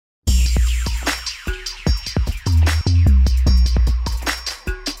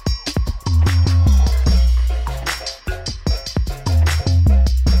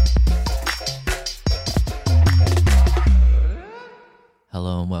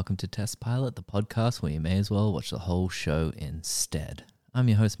welcome to Test Pilot, the podcast where you may as well watch the whole show instead. I'm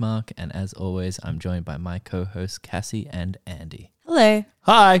your host, Mark, and as always, I'm joined by my co-hosts, Cassie and Andy. Hello.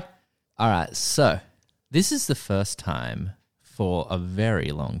 Hi. All right, so this is the first time for a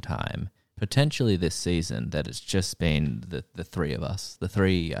very long time, potentially this season, that it's just been the three of us, the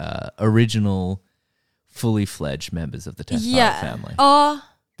three original, fully fledged members of the Test Pilot family.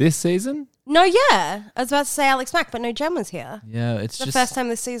 This season? No, yeah. I was about to say Alex Mack, but no, Jen was here. Yeah, it's The just first time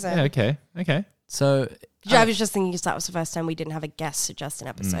this season. Yeah, okay. So. I was just thinking that was the first time we didn't have a guest suggest an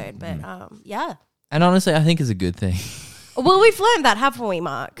episode, but yeah. And honestly, I think it's a good thing. Well, we've learned that, haven't we,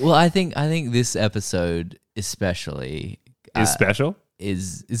 Mark? Well, I think this episode especially Is special?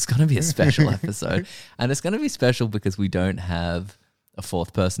 is going to be a special episode, and it's going to be special because we don't have a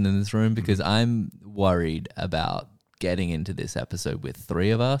fourth person in this room, because I'm worried about getting into this episode with three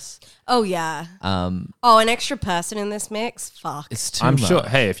of us. Oh, yeah. An extra person in this mix? Fuck. It's too I'm much. sure.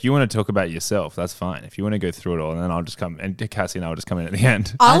 Hey, if you want to talk about yourself, that's fine. If you want to go through it all, and then I'll just come, and Cassie and I will just come in at the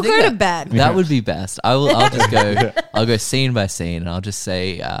end. I'll think go to bed. That would be best. I'll just go. I'll go scene by scene, and I'll just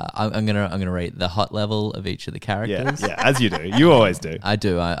say I'm gonna rate the hot level of each of the characters. Yeah, as you do. You always do. I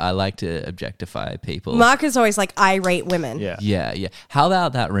do. I like to objectify people. Mark is always like, I rate women. Yeah. Yeah. How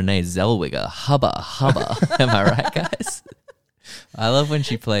about that Renee Zellweger? Hubba. Am I right, guys? I love when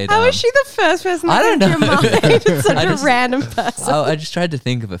she played. How is she the first person I that don't came to your know. mind? It's such I a just- random person. I just tried to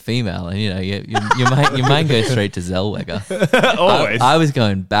think of a female, and your mind goes straight to Zellweger. Always. I was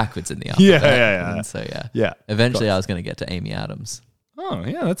going backwards in the alphabet. Yeah. And so Yeah. Eventually, I was going to get to Amy Adams. Oh,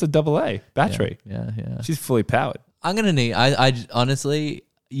 yeah, that's a double A battery. Yeah. She's fully powered. I'm gonna need. I honestly,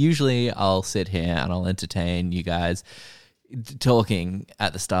 usually I'll sit here and I'll entertain you guys talking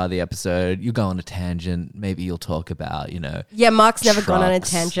at the start of the episode. You go on a tangent. Maybe you'll talk about Yeah, Mark's never gone on a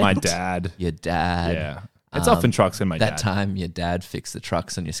trucks. tangent. My dad. your dad. Yeah. It's often trucks and my That dad. time your dad fixed the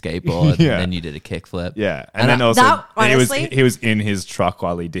trucks on your skateboard, Yeah. and then you did a kickflip. Yeah. And And then I- also, That, honestly- he was in his truck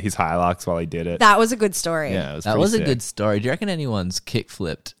while he did his Hilux while he did it. That was a good story. Yeah, it was That pretty was a sick. good story. Do you reckon anyone's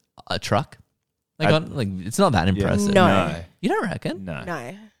kickflipped a truck? I- It's not that impressive. No. You don't reckon? No.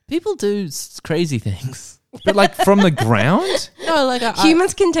 No. People do crazy things. But like from the ground? No, like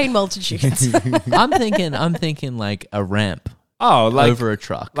Humans contain multitudes. I'm thinking like a ramp Oh, like over a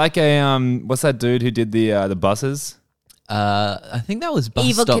truck. like a what's that dude who did the buses? I think that was Bus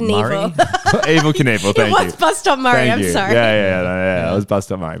Evil Stop Murray. Knievel. Evil Knievel, It thank was you. Bus Stop Murray, Thank I'm you. sorry. Yeah. It was Bus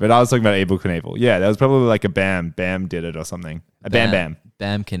Stop Murray. But I was talking about Evil Knievel. Yeah, that was probably like a Bam did it or something. A Bam.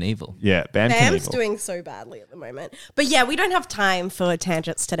 Bam Knievel. Yeah, Bam Bam's Knievel. doing so badly at the moment. But yeah, we don't have time for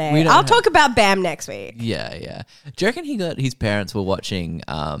tangents We today. don't I'll have- talk about Bam next week. Yeah. Do you reckon his parents were watching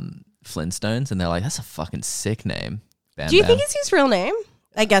Flintstones and they're like, that's a fucking sick name. Bam Do you Bam. think it's his real name?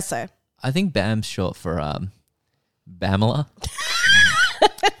 I guess so. I think Bam's short for Bamela.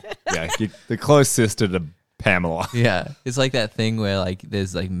 Yeah, the close sister to Pamela. Yeah, it's like that thing where like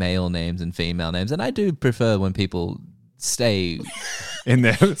there's like male names and female names, and I do prefer when people stay. In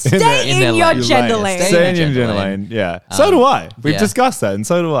there. Stay in their in your lane. gender Stay lane. in Stay in your your gender gender lane. lane. Yeah. So do I. We've yeah. discussed that, and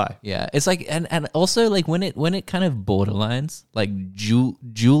so do I. Yeah, it's like and also like when it kind of borderlines like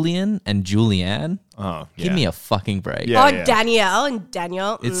Julian and Julianne. Oh, yeah. Give me a fucking break. Yeah. Oh, Danielle and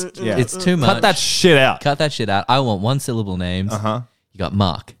Daniel. It's too much. Cut that shit out. Cut that shit out. I want one syllable names. Uh-huh. You got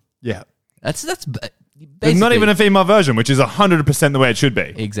Mark. Yeah. That's There's not basically- even a female version, which is 100% the way it should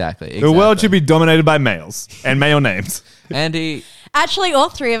be. exactly. The world should be dominated by males and male names. Andy. Actually, all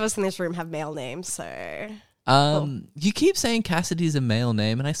three of us in this room have male names, so... You keep saying Cassidy's a male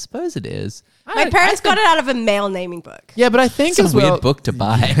name, and I suppose it is. My parents got it out of a male naming book. Yeah, but I think It's a weird book to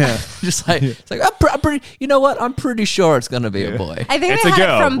buy. Just like it's like I'm pretty. You know what? I'm pretty sure it's gonna be a boy. I think It's they a had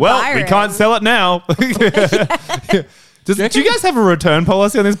girl. it from Well, Byron. we can't sell it now. Do you guys have a return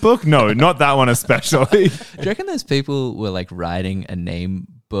policy on this book? No, not that one especially. Do you reckon those people were like writing a name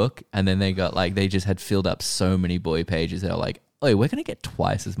book, and then they just had filled up so many boy pages? They're like, oh, we're gonna get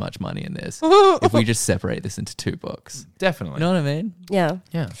twice as much money in this if we just separate this into two books. Definitely. You know what I mean? Yeah.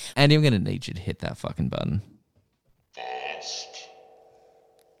 Yeah. Andy, I'm gonna need you to hit that fucking button.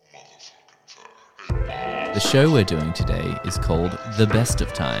 The show we're doing today is called The Best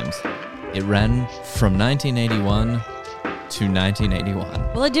of Times. It ran from 1981 to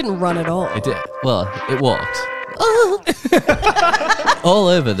 1981. Well, it didn't run at all. It did. Well, it walked. All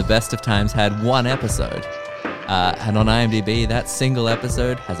over, The Best of Times had one episode. And on IMDb, that single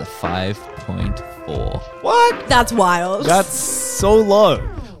episode has a 5.4. What? That's wild. That's so low.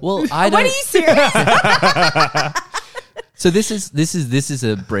 Well, I What, are don't. you serious? So this is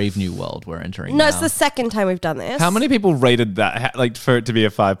a brave new world we're entering. No, now. it's the second time we've done this. How many people rated that, like, for it to be a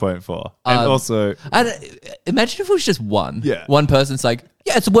 5.4? And also, Imagine if it was just one. Yeah. One person's like,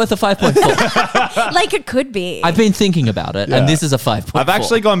 Yeah, it's worth a 5.4. Like it could be. I've been thinking about it, Yeah. and this is a 5.4. I've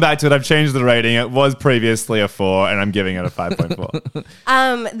actually gone back to it. I've changed the rating. It was previously a 4, and I'm giving it a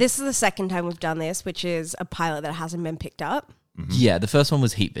 5.4. This is the second time we've done this, which is a pilot that hasn't been picked up. Yeah, the first one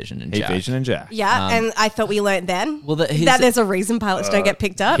was Heat Vision and Heat Jack. Vision and Jack. Yeah, and I thought we learned then Well, here's that there's a reason pilots don't get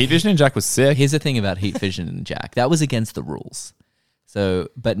picked up. Heat Vision and Jack was sick. Here's the thing about Heat Vision and Jack. That was against the rules. So,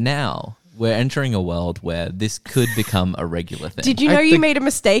 but now we're entering a world where this could become a regular thing. Did you know you made a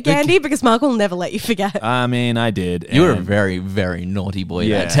mistake, Andy? Because Mark will never let you forget. I mean, I did. You were a and- very, very naughty boy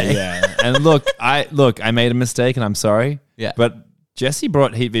yeah, that day. yeah. And look, I made a mistake, and I'm sorry. Yeah. But Jesse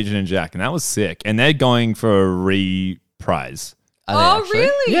brought Heat Vision and Jack, and that was sick. And they're going for a reprise. Are they Oh, actually?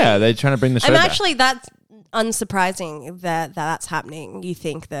 really? Yeah, they're trying to bring the show I'm back. actually, that's unsurprising that that's happening. You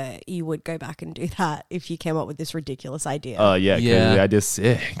think that you would go back and do that if you came up with this ridiculous idea. Oh yeah, Yeah. the idea's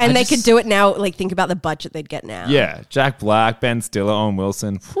sick. and I they just- could do it now. Like, think about the budget they'd get now. Yeah, Jack Black, Ben Stiller, Owen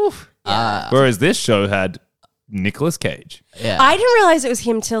Wilson. Whew. Whereas this show had Nicolas Cage. Yeah. I didn't realize it was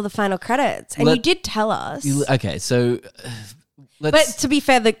him till the final credits. And Let- you did tell us. Okay, so But let's. to be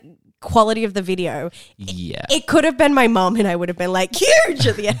fair, the quality of the video, yeah. it could have been my mom and I would have been like, huge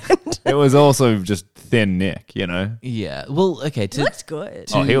at the end. It was also just thin Nick, you know. Yeah. Well, okay. It looks good.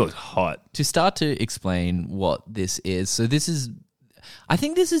 Oh, he was hot. To start to explain what this is, so this is, I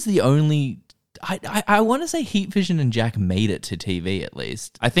think this is the only. I want to say Heat Vision and Jack made it to TV at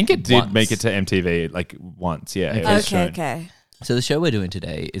least. I think it did Once. make it to MTV like once. Yeah. it was Okay, shown. okay. So the show we're doing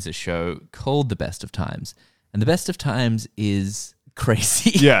today is a show called The Best of Times, and The Best of Times is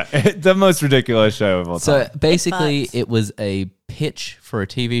crazy. Yeah, the most ridiculous show of all So time. basically, But- it was a pitch for a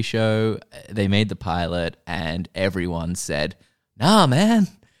TV show. They made the pilot, and everyone said, "Nah, man,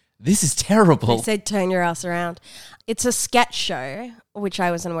 this is terrible." They said, turn your ass around. It's a sketch show, which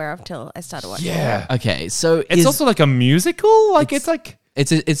I wasn't aware of till I started watching. Yeah, Okay, so it's also like a musical. Like It's- it's like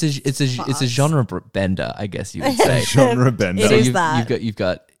it's a genre bender, I guess you would say. genre bender. It is you've, that. you've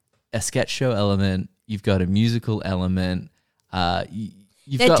got a sketch show element. You've got a musical element.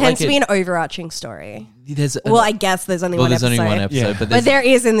 You've There got tends like to be an overarching story. there's Well, I guess there's only one there's episode. only one episode, Yeah. but But there's there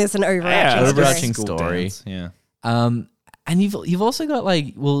is in this an overarching yeah, story. overarching school story. dance, Yeah. And you've also got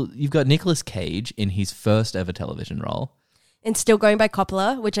you've got Nicolas Cage in his first ever television role. And still going by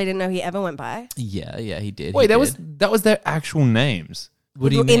Coppola, which I didn't know he ever went by. Yeah, he did. Wait, he that did. was their actual names. What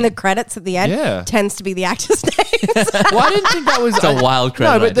do you mean? In the credits at the end, Yeah. tends to be the actors' names. Well, I didn't think that was It's a wild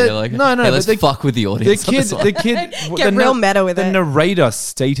credit but idea. Like, no, hey, let's but fuck with the the audience. on kid, this one. the kid, Get real meta with the it. narrator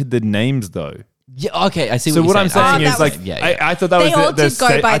stated the names though. Yeah, okay, I see. So what I'm saying Oh, is that like, was- Yeah. I thought that They was all the did go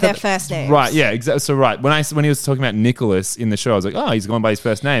sta- by I their thought- first names. Right? Yeah, exactly. So right when he was talking about Nicholas in the show, I was like, oh, he's going by his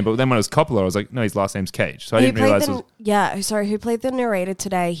first name. But then when it was Coppola, I was like, no, his last name's Cage. So I Who didn't played realize the, it was who played the narrator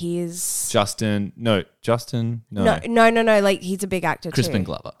today? He's Justin. No, Justin. No, no. Like, he's a big actor Crispin too.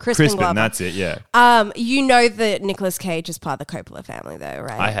 Glover. Crispin Glover. That's it. Yeah, You know that Nicolas Cage is part of the Coppola family, though,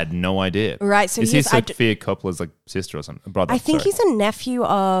 right? I had no idea. Right, so is he he's- I d- Sophia Coppola's like sister or something? Brother. I think sorry. he's a nephew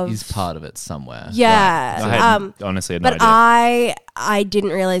of. He's part of it somewhere. yeah. I had, honestly had no But idea. I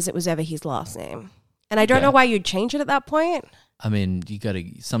didn't realize it was ever his last name, and I don't Okay. know why you'd change it at that point. I mean,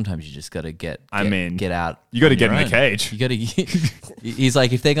 sometimes you just gotta get I mean, get out. you gotta on get your in the own. cage. You gotta. He's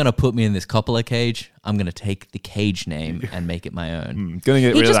like, if they're gonna put me in this Coppola cage, I'm gonna take the Cage name and make it my own. Gonna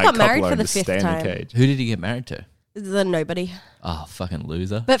get He rid of just that got married Coppola for and the just fifth stay in time. the cage. Who did he get married to? The nobody, Oh, fucking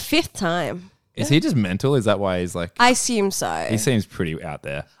loser. but fifth time. Is he just mental? Is that why he's like? I assume so. He seems pretty out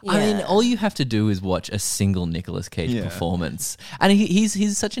there. I mean, Yeah. all you have to do is watch a single Nicolas Cage Yeah. performance, and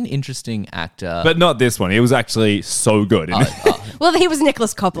he's such an interesting actor. But not this one. He was actually so good. In it. Well, he was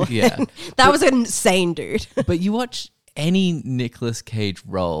Nicholas Coppola. Yeah. then. That was an insane dude. But you watch any Nicolas Cage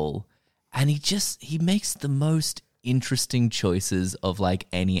role, and he makes the most interesting choices of like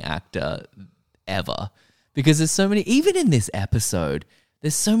any actor ever. Because there's so many, even in this episode,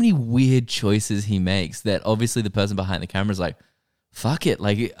 there's so many weird choices he makes that obviously the person behind the camera is like, fuck it.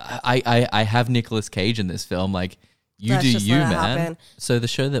 Like, I have Nicolas Cage in this film. Like, you Let's do just you, let it man. happen. So the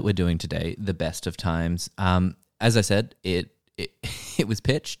show that we're doing today, The Best of Times, as I said, it was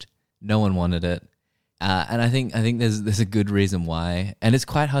pitched. No one wanted it. And I think there's a good reason why. And it's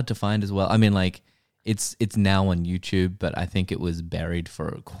quite hard to find as well. I mean, like, it's now on YouTube, but I think it was buried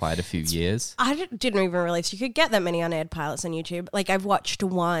for quite a few years. Didn't even realize you could get that many unaired pilots on YouTube. Like, I've watched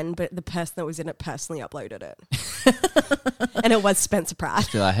one, but the person that was in it personally uploaded it. And it was Spencer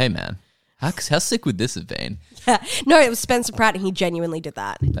Pratt. You're like, hey, man, how sick would this have been? Yeah. No, it was Spencer Pratt, and he genuinely did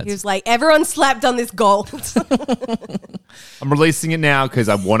that. He was like, everyone slapped on this gold. I'm releasing it now because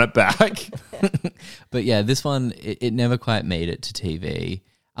I want it back. But yeah, this one, it never quite made it to TV,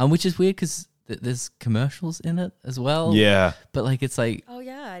 which is weird because there's commercials in it as well. Yeah. But like, it's like, Oh,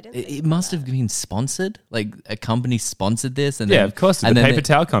 I didn't. It must have been sponsored. Like a company sponsored this, and Yeah, then, of course. The and then paper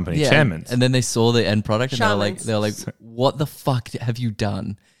towel company, Chairman's. and then they saw the end product, and Charman's. they were like, "What the fuck have you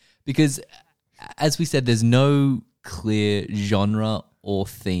done?" Because, as we said, there's no clear genre or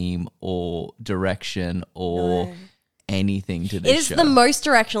theme or direction or anything to this It is show. the most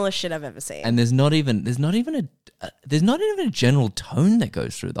directionless shit I've ever seen. And there's not even a general tone that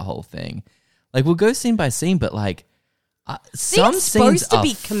goes through the whole thing. Like we'll go scene by scene, but like some it's scenes supposed to are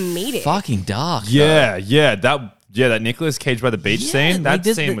be comedic. fucking dark. Yeah, that Nicolas Cage by the beach scene. That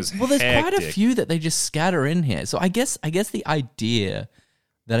there's- scene was well. There's quite a hectic. few that they just scatter in here. So I guess the idea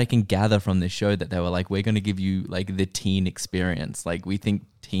that I can gather from this show that they were like, we're going to give you like the teen experience. Like we think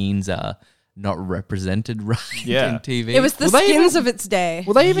teens are not represented right Yeah. in TV. It was the Well, they Skins even- of its day.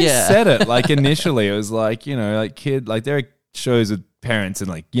 Well, they even Yeah. said it like initially. It was like, there are shows with parents and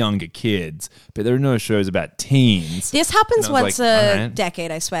like younger kids, but there are no shows about teens. This happens And I once was like, a alright.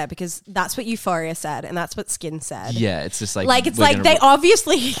 decade, I swear, because that's what Euphoria said and that's what Skin said. Yeah, it's just like It's we're like gonna they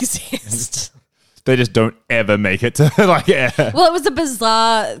obviously exist. They just don't ever make it to like air. Well, it was a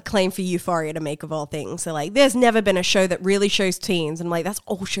bizarre claim for Euphoria to make of all things. So like, there's never been a show that really shows teens, and like that's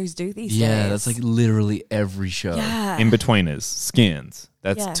all shows do these days. Yeah, that's like literally every show. yeah. In betweeners, Skins.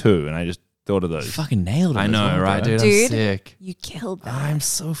 That's Yeah. 2, and I just thought of those. Fucking nailed it. I as know, well, right, bro. dude? Dude. I'm sick. You killed that. I'm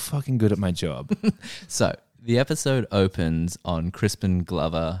so fucking good at my job. So the episode opens on Crispin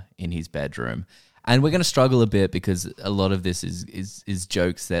Glover in his bedroom. And we're going to struggle a bit because a lot of this is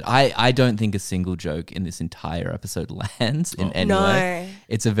jokes that I don't think a single joke in this entire episode lands in any way. No.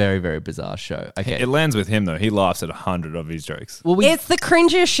 It's a very, very bizarre show. Okay. It lands with him though. He laughs at 100 of his jokes. Well, It's the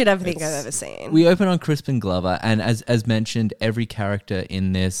cringiest shit I think I've ever seen. we open on Crispin Glover, and as mentioned, every character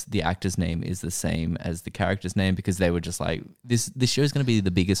in this, the actor's name is the same as the character's name because they were just like, this show is going to be the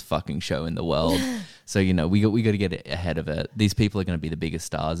biggest fucking show in the world. So, we got to get ahead of it. These people are going to be the biggest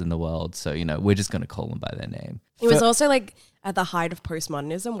stars in the world. So, we're just going to call them by their name. It was also like at the height of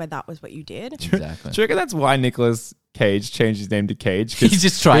postmodernism where that was what you did. Exactly. Do you reckon that's why Nicolas Cage changed his name to Cage? 'Cause He's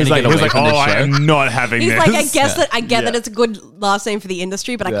just trying he was to like, get he was away like, from oh, this I show. am not having He's this. like, I get that Yeah. it's a good last name for the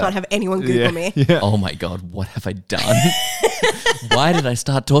industry, but I Yeah. can't have anyone Google me. Yeah. Oh my God, what have I done? Why did I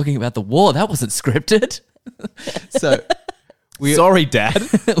start talking about the war? That wasn't scripted. So Sorry, Dad.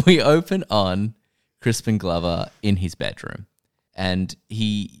 we open on Crispin Glover in his bedroom. And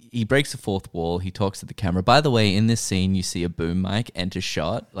he breaks the fourth wall. He talks to the camera. By the way, in this scene, you see a boom mic enter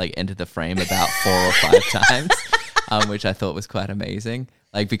the frame about 4 or 5 times, which I thought was quite amazing.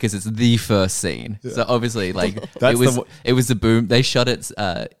 Like, because it's the first scene. So obviously, like, That's it was the boom. They shot it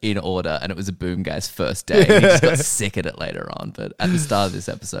in order, and it was a boom guy's first day. And he just got sick at it later on. But at the start of this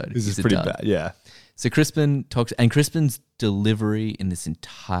episode, This he's is a pretty dud. bad. Yeah. So Crispin talks, and Crispin's delivery in this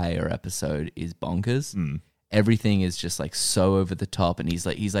entire episode is bonkers. Everything is just like so over the top, and he's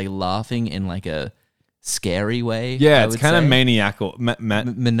like laughing in like a scary way. Yeah, I it's would kind of say. maniacal.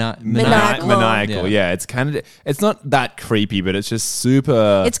 Maniacal. Maniacal. Yeah. Yeah, it's not that creepy, but it's just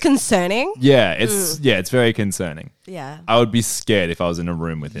super. It's concerning. yeah, it's very concerning. Yeah. I would be scared if I was in a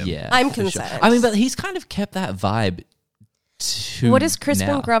room with him. Yeah, I'm for sure. concerned. I mean, but he's kind of kept that vibe. What is Crispin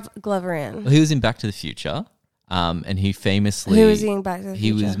now. Glover in? Well, he was in Back to the Future, and he famously Who was he in Back to the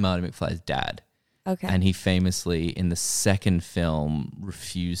He Future? was Marty McFly's dad. Okay. And he famously, in the second film,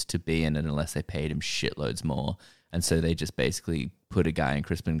 refused to be in it unless they paid him shitloads more. And so they just basically put a guy in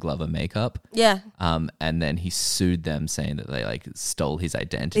Crispin Glover makeup. Yeah. And then he sued them, saying that they like stole his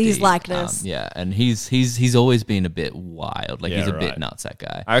identity, His likeness. Yeah, and he's always been a bit wild. Like Yeah, he's a right. bit nuts. That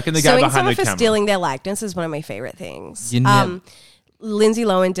guy. I reckon the guy Suing behind someone the for camera. stealing their likeness is one of my favorite things. You nev- Lindsay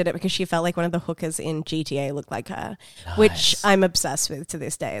Lohan did it because she felt like one of the hookers in GTA looked like her, which I'm obsessed with to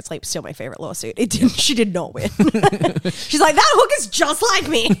this day. It's like still my favorite lawsuit. It didn't. She did not win. She's like, that hooker's just like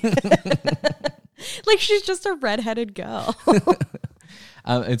me. Like she's just a redheaded girl.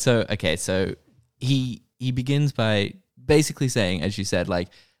 And so he begins by basically saying, as you said, like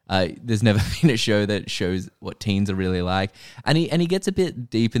there's never been a show that shows what teens are really like, and he gets a bit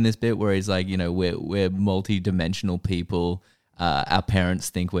deep in this bit where he's like, we're multi-dimensional people. Our parents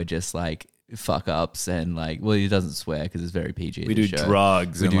think we're just like fuck ups, and like, well, he doesn't swear because it's very PG. We the do show.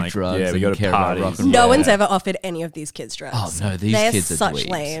 drugs. We and do like, drugs. Yeah, we and go to care about parties. rock and No roll. one's ever offered any of these kids drugs. Oh, no, these They're kids are such dweebs.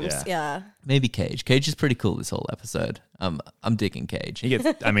 lames. Yeah. Yeah. Maybe Cage. Cage is pretty cool this whole episode. I'm digging Cage.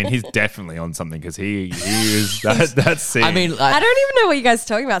 He's definitely on something because he is that scene. I mean, I don't even know what you guys are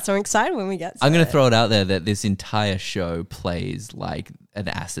talking about, so I'm excited when we get to I'm going it. to throw it out there that this entire show plays like an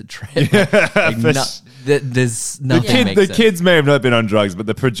acid trip. There's nothing. the kids may have not been on drugs, but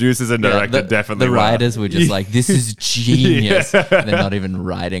the producers and director definitely The were. writers were just like, this is genius. And they're not even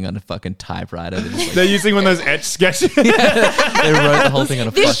writing on a fucking typewriter. They're, just They're using one of those etch sketches. like, they wrote the whole thing on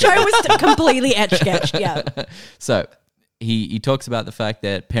a This fucking... show was completely etch-sketch, yeah. So he talks about the fact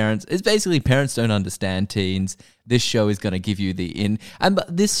that parents don't understand teens. This show is going to give you and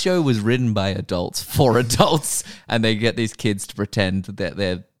this show was written by adults for adults, and they get these kids to pretend that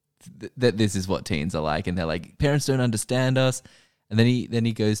that this is what teens are like, and they're like, parents don't understand us. And then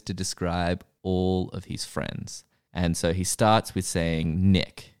he goes to describe all of his friends, and so he starts with saying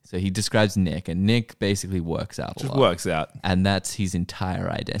Nick. So he describes Nick, and Nick basically works out a lot. Works out. And that's his entire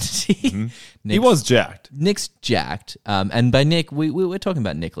identity. He was jacked. Nick's jacked. And by Nick, we're talking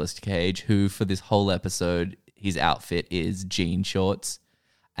about Nicolas Cage, who for this whole episode, his outfit is jean shorts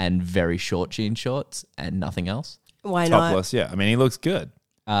and very short jean shorts and nothing else. Why not? Topless, yeah. I mean, he looks good.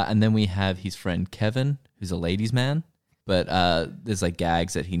 And then we have his friend Kevin, who's a ladies' man. But there's like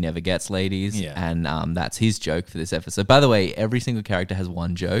gags that he never gets ladies. Yeah. And that's his joke for this episode. By the way, every single character has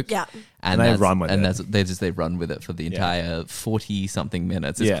one joke. Yeah. And they run with it. And they run with it for the entire 40-something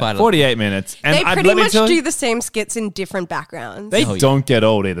minutes. It's quite 48 minutes. And They pretty let me much tell you, do the same skits in different backgrounds. They Oh, yeah. don't get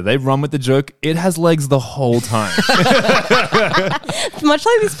old either. They run with the joke. It has legs the whole time. Much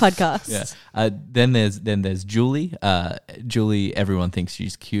like this podcast. Yeah. Then there's Julie. Julie, everyone thinks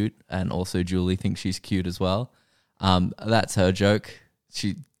she's cute, and also Julie thinks she's cute as well. That's her joke.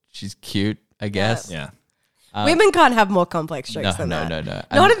 She's cute, I guess. yeah. Women can't have more complex jokes than no. that. And-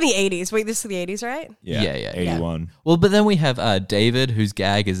 Not in the 80s. Wait, this is the 80s, right? Yeah. 81. Well, but then we have David, whose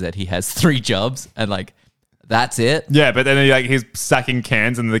gag is that he has 3 jobs, and like that's it. Yeah, but then he's sacking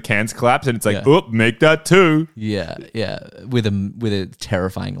cans and the cans collapse and it's like, Yeah. make that 2. Yeah, with a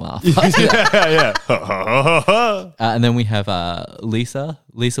terrifying laugh. yeah. And then we have Lisa.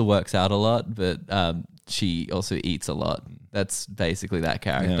 Lisa works out a lot, but she also eats a lot. That's basically that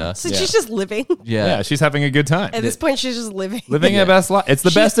character. Yeah. So she's just living. Yeah, she's having a good time. At this point, she's just living. Living her best life. It's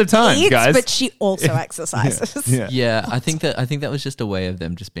the She best of times, eats, guys. But she also exercises. Yeah. Yeah, I think that was just a way of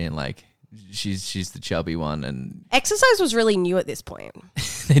them just being like, she's the chubby one, and Exercise was really new at this point.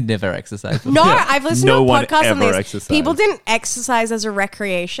 they never exercise. No, I've listened No to a one podcast on ever this. exercised. People didn't exercise as a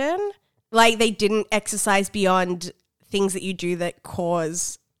recreation. Like, they didn't exercise beyond things that you do that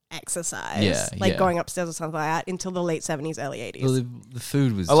cause exercise. Yeah, like yeah. going upstairs or something like that until the late 70s, early 80s. Well, the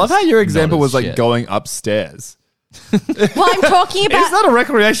food was. I love just how your not example as was like shit. going upstairs. Well, I'm talking It's about... not a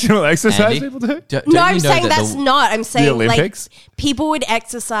recreational exercise Andy? people do. Don't No, you I'm know saying that that's not. I'm saying Olympics? like people would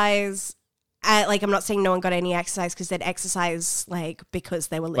exercise. Like, I'm not saying no one got any exercise because they'd exercise like because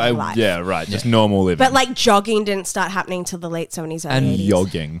they were living life. Yeah, right. Just normal living. But like jogging didn't start happening till the late 70s, early And 80s.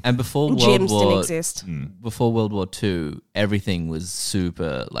 yogging. And before And World gyms War didn't exist. before World War II, everything was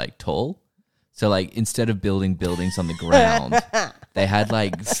super like tall. So like instead of building buildings on the ground, they had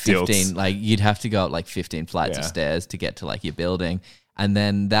like Stilts. 15. Like you'd have to go up like 15 flights of Yeah. stairs to get to like your building, and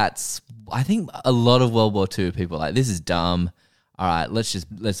then I think a lot of World War II people were like, this is dumb. All right, let's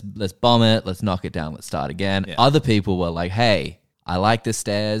bomb it. Let's knock it down. Let's start again. Yeah. Other people were like, hey, I like the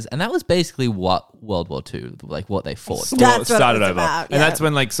stairs, and that was basically what World War II, like what they fought. for. That's what it started was over. about, And yeah. that's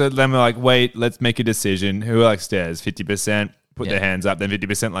when like, so then we're like, wait, let's make a decision. Who likes stairs? 50%, put Yeah. their hands up. Then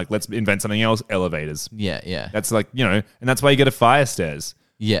 50%, like, let's invent something else. Elevators. Yeah. That's like, and that's why you get a fire stairs.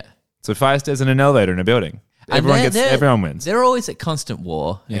 Yeah. So fire stairs and an elevator in a building. And Everyone wins. They're always at constant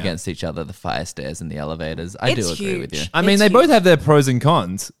war against each other, the fire stairs and the elevators. I It's do agree with you. huge. I mean, It's they both huge. have their pros and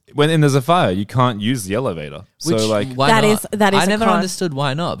cons. When there's a fire, you can't use the elevator. So like, why That not? is- that is I a never con. understood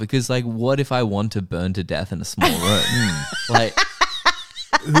why not. Because like, what if I want to burn to death in a small room? Like,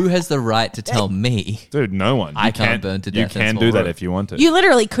 who has the right to tell me? dude, no one. I You can't burn to You death in a can small do that room. if you want to. You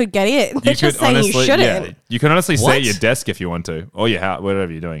literally could get in. They're just saying you shouldn't. Yeah, you can honestly stay What? at your desk if you want to, or your house,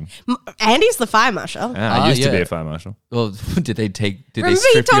 whatever you're doing. Andy's the fire marshal. Yeah, I Ah, used to yeah. be a fire marshal. Well, did they Remember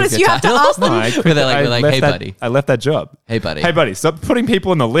strip you told of us your you have to title? ask them? Were they like, left hey, that- buddy. I left that job. Hey, buddy. Hey, buddy, stop putting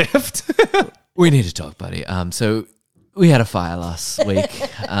people in the lift. We need to talk, buddy. So we had a fire last week,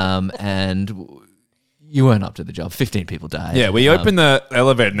 and you weren't up to the job. 15 people died. Yeah, we opened the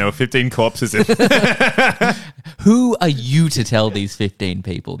elevator and there were 15 corpses in Who are you to tell these 15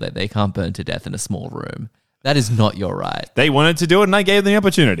 people that they can't burn to death in a small room? That is not your right. They wanted to do it and I gave them the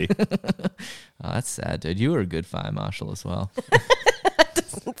opportunity. Oh, that's sad, dude. You were a good fire marshal as well.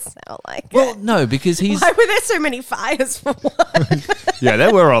 doesn't sound like Well, it. no, because he's. Why were there so many fires for one? Yeah,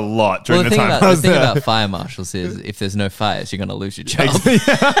 there were a lot during Well, the time I the was thing there. about fire marshals is if there's no fires, you're going to lose your job.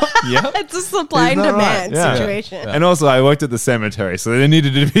 yeah. It's a supply and Isn't that right? demand Yeah. situation. And also, I worked at the cemetery, so there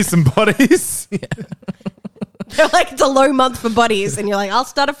needed to be some bodies. They're like, it's a low month for bodies, and you're like, I'll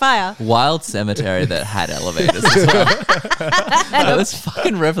start a fire. Wild cemetery that had elevators as well. That was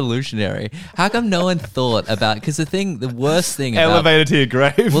fucking revolutionary. How come no one thought about? Because the worst thing about Elevator to your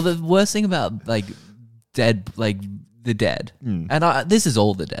grave. well, the worst thing about like the dead, and this is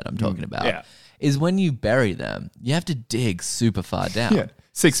all the dead I'm talking about, yeah. is when you bury them, you have to dig super far down. yeah.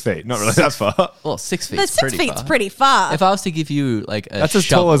 6 feet, not really that far. Well, 6 feet. The 6 feet's pretty far. If I was to give you like a That's as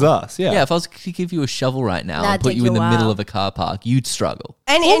shovel, tall as us. Yeah. if I was to give you a shovel right now and That'd put take you you in a the middle while. of a car park, you'd struggle.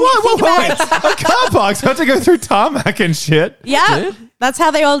 and Whoa, and whoa, think whoa, about wait. Car parks have to go through tarmac and shit. yeah, Dude. that's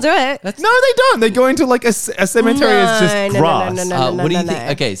how they all do it. No, they don't. They go into like a cemetery as just No, no, no, grass. no, no, no. What do you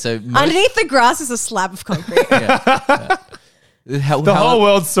think? Okay, so Underneath the grass is a slab of concrete. The whole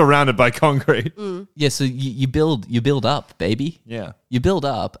world's surrounded by concrete. yeah. So you build up, baby. Yeah. You build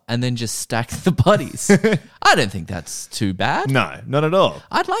up and then just stack the bodies. I don't think that's too bad. No, not at all.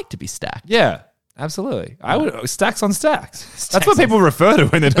 I'd like to be stacked. Yeah, absolutely. I would stacks on stacks. That's what people refer to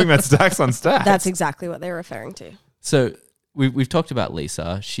when they're talking about stacks on stacks. That's exactly what they're referring to. So we've talked about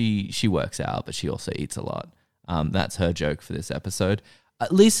Lisa. She works out, but she also eats a lot. That's her joke for this episode.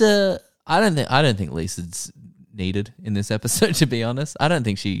 Lisa, I don't think Lisa's needed in this episode. To be honest, I don't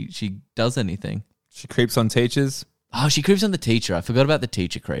think she does anything. She creeps on teachers. Oh, she creeps on the teacher. I forgot about the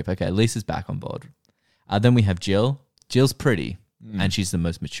teacher creep. Okay, Lisa's back on board. Then we have Jill. Jill's pretty, and she's the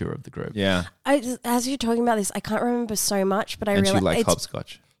most mature of the group. Yeah, As you're talking about this, I can't remember so much, but I and she realize likes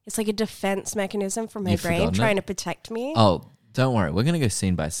hopscotch. it's like a defense mechanism from my You've brain forgotten trying it? to protect me. Oh, don't worry. We're gonna go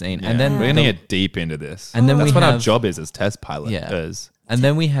scene by scene, Yeah. and then we're gonna get deep into this. And then that's we what our have- job is as test pilot. Yeah. Is. and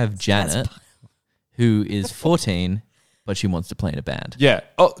then we have Janet, who is 14, but she wants to play in a band. Yeah.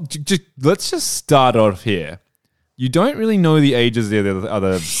 Oh, let's just start off here. You don't really know the ages of the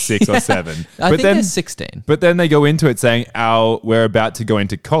other 6 or 7, I think then they're 16. But then they go into it saying, we're about to go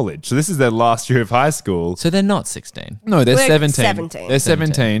into college. So this is their last year of high school. So they're not 16. No, they're We're 17. 17. They're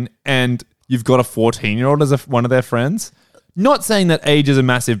 17. And you've got a 14-year-old as one of their friends. Not saying that age is a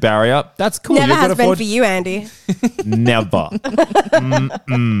massive barrier. That's cool. Never You've got has a been for you, Andy. Never.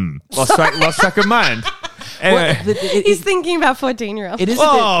 Lost track of mind. Anyway. But He's thinking about 14-year-olds. it is a bit,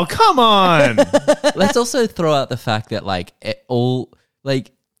 Oh, come on. let's also throw out the fact that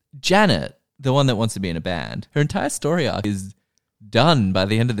Janet, the one that wants to be in a band, her entire story arc is done by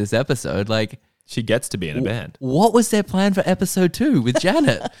the end of this episode. Like, She gets to be in a band. what was their plan for episode 2 with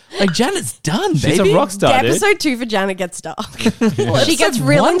Janet? Like, Janet's done, She's baby. a rock star, dude. Episode 2 for Janet gets dark. She gets Episode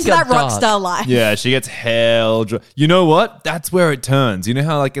real 1 into got that rock dark. star life. Yeah, she gets hell. You know what? That's where it turns. You know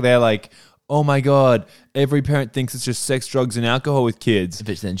how they're like, oh my God, every parent thinks it's just sex, drugs, and alcohol with kids.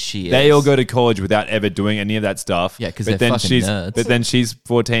 But then she is. They all go to college without ever doing any of that stuff. Yeah, 'cause But they're then fucking she's nerds. But then she's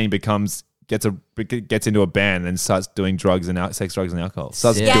 14, gets into a band and starts doing drugs and sex, drugs, and alcohol.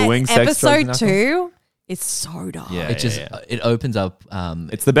 Starts Yeah. doing sex, drugs, and Episode alcohol. 2 is so dark. Yeah, It just it opens up.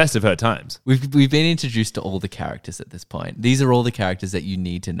 It's the best of her times. We've been introduced to all the characters at this point. These are all the characters that you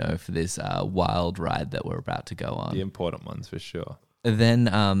need to know for this wild ride that we're about to go on. The important ones for sure. Then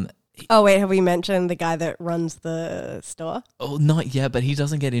Oh, wait, have we mentioned the guy that runs the store? not yet, but he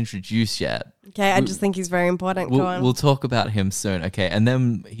doesn't get introduced yet. Okay, I just think he's very important. Go on. We'll talk about him soon. Okay, and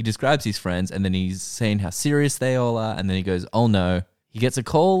then he describes his friends, and then he's saying how serious they all are, and then he goes, "Oh no!" He gets a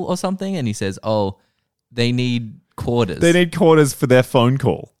call or something, and he says, "Oh, they need quarters." They need quarters for their phone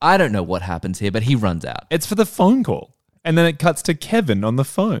call. I don't know what happens here, but he runs out. It's for the phone call. And then it cuts to Kevin on the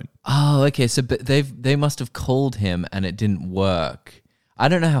phone. Oh, okay. So, but they must have called him, and it didn't work. I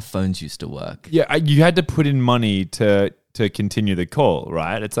don't know how phones used to work. Yeah, you had to put in money to continue the call,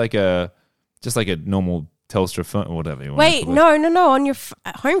 right? It's like just like a normal Telstra phone or whatever you want. Wait, no, on your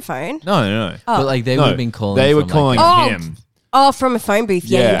home phone. No. But like they No, would have been calling. They were from, calling Like, him. Oh, from a phone booth.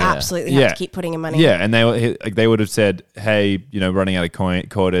 Yeah, Yeah. you absolutely have to keep putting in money. Yeah, and they would have said, "Hey, running out of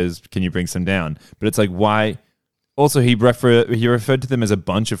quarters, can you bring some down?" But it's like, why? Also, he referred to them as a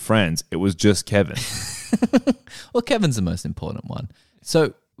bunch of friends. It was just Kevin. well, Kevin's the most important one.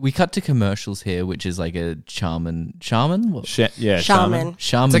 So we cut to commercials here, which is like a shaman. What? Shaman. Shaman.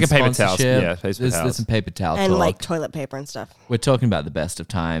 It's like a paper towel. sponsorship. Yeah, paper There's towels. some paper towel And talk. like toilet paper and stuff. We're talking about the best of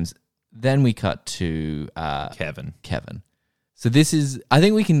times. Then we cut to Kevin. Kevin. So this is. I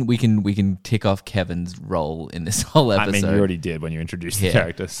think we can tick off Kevin's role in this whole episode. I mean, you already did when you introduced the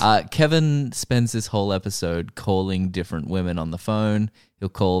characters. Kevin spends this whole episode calling different women on the phone. He'll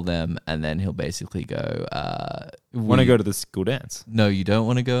call them, and then he'll basically go, Want to go to the school dance? No, you don't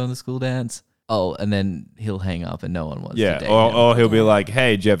want to go on the school dance. Oh, and then he'll hang up, and no one wants to date him. Or he'll be like,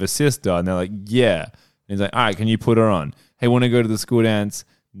 "Hey, do you have a sister?" And they're like, "Yeah." And he's like, "All right, can you put her on?" "Hey, want to go to the school dance?"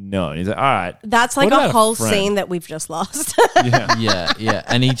 "No." And he's like, "All right." That's like What about a whole friend? scene that we've just lost. Yeah.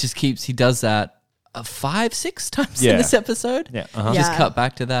 And he does that 5-6 times Yeah. in this episode. Yeah, uh-huh. Just Yeah. cut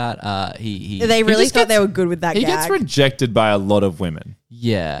back to that. He They really just thought gets- they were good with that He gag. gets rejected by a lot of women.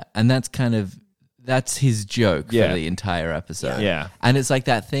 Yeah, and that's his joke Yeah. for the entire episode. Yeah. And it's like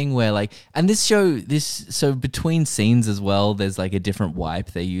that thing where like, and so between scenes as well, there's like a different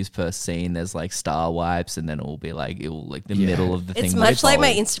wipe they use per scene. There's like star wipes, and then it will be like, the middle of the thing. It's will much like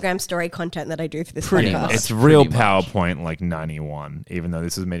my fold. Instagram story content that I do for this Pretty podcast. much. It's real Pretty much. PowerPoint like 91, even though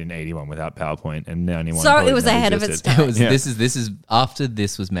this was made in 81 without PowerPoint, and 91. So probably it was never ahead of its existed. time. It was, Yeah. This is after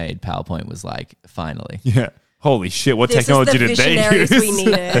this was made, PowerPoint was like, finally. Yeah. Holy shit! What This is technology the did they visionaries use? we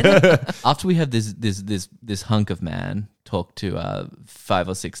needed. After we have this hunk of man talk to 5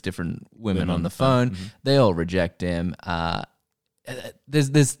 or 6 different women on the phone, they all reject him.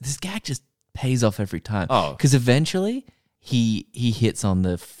 This gag just pays off every time. Oh. Because eventually he hits on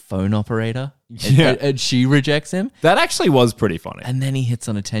the phone operator, and, Yeah. and she rejects him, That actually was pretty funny. and then he hits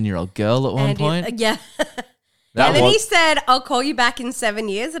on a 10-year-old girl at one And point. yeah. That And then was- he said, "I'll call you back in 7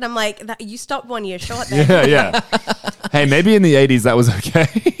 years." And I'm like, you stopped 1 year short there. yeah. Hey, maybe in the 80s that was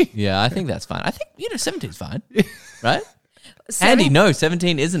okay. Yeah, I think that's fine. I think 17's fine, right? Seven- Andy, no,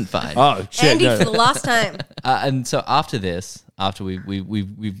 17 isn't fine. Oh shit! Andy, no. for the last time. And so after this, after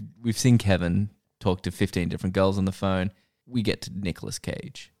we've seen Kevin talk to 15 different girls on the phone, we get to Nicolas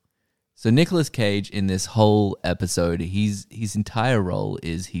Cage. So Nicolas Cage in this whole episode, his entire role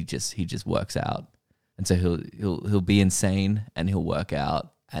is he just works out, and so he'll be insane and he'll work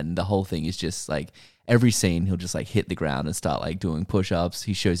out, and the whole thing is just like every scene he'll just like hit the ground and start like doing push-ups.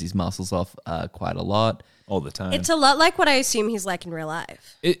 He shows his muscles off quite a lot. all the time. It's a lot like what I assume he's like in real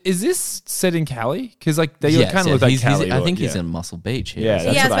life. Is this set in Cali? Because like they Yes, kind of yeah, look like he's- Cali. I think yeah. he's in Muscle Beach here. Yeah, So-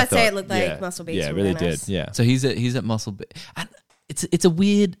 that's Yeah, I was what about to say thought. it looked like Muscle Beach Yeah, from really Venice. did. Yeah. So he's at Muscle Beach, and it's a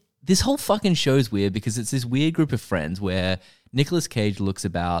weird. This whole fucking show's weird because it's this weird group of friends where Nicolas Cage looks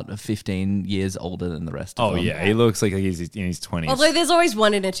about 15 years older than the rest of Oh them. yeah, he looks like he's in his 20s. Although there's always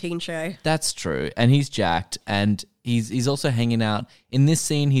one in a teen show. That's true, and he's jacked, and he's also hanging out in this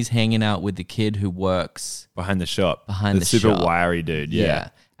scene. He's hanging out with the kid who works behind the shop, Behind the super shop. wiry dude. Yeah,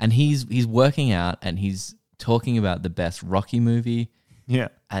 and he's working out, and he's talking about the best Rocky movie, yeah,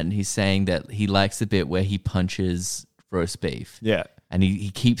 and he's saying that he likes the bit where he punches roast beef. yeah. And he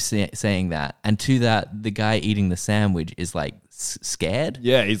keeps saying that. And to that, the guy eating the sandwich is like scared.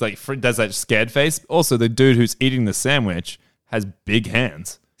 Yeah, he's like does that scared face. Also, the dude who's eating the sandwich has big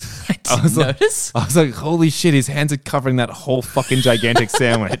hands. I didn't notice. I was like, holy shit, his hands are covering that whole fucking gigantic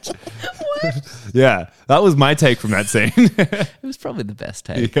sandwich. Yeah, that was my take from that scene. It was probably the best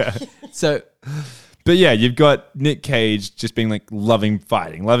take. Yeah. So But yeah, you've got Nick Cage just being like loving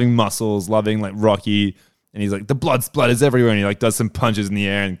fighting, loving muscles, loving like Rocky. And he's like, the blood splatters everywhere. And he like does some punches in the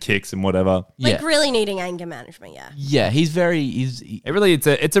air and kicks and whatever. Like yeah, really needing anger management, yeah. yeah, he's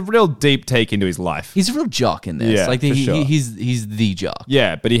It's a real deep take into his life. he's a real jock in this. Yeah, like for sure. he's the jock.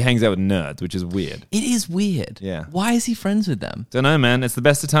 Yeah, but he hangs out with nerds, which is weird. It is weird. Yeah. Why is he friends with them? Don't know, man. It's the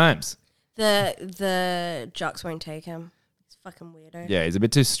best of times. The jocks won't take him. He's a fucking weirdo. Yeah, he's a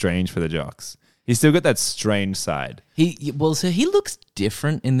bit too strange for the jocks. He's still got that strange side. So he looks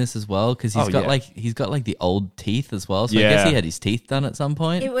different in this as well because he's got like the old teeth as well. So I guess Yeah. he had his teeth done at some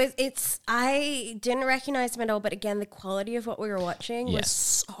point. I didn't recognize him at all, but again, the quality of what we were watching Yeah. was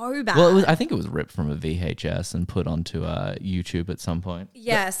so bad. Well, I think it was ripped from a VHS and put onto YouTube at some point.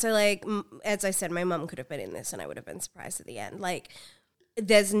 Yeah, so like as I said, my mum could have been in this, and I would have been surprised at the end. Like,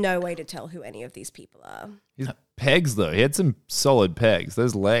 there's no way to tell who any of these people are. His pegs, though, he had some solid pegs.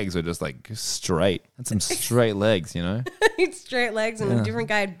 Those legs were just like straight. Had some straight legs, you know? It's straight legs, and a different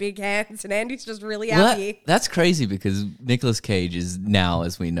guy had big hands, and Andy's just really Well, happy. that's crazy because Nicolas Cage is now,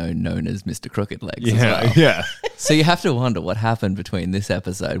 as we know, known as Mr. Crooked Legs as Yeah, well. yeah. So you have to wonder what happened between this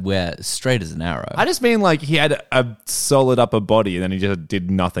episode where straight as an arrow. I just mean like he had a solid upper body and then he just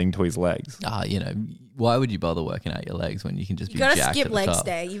did nothing to his legs. Why would you bother working out your legs when you can just You be gotta jacked skip at the legs top?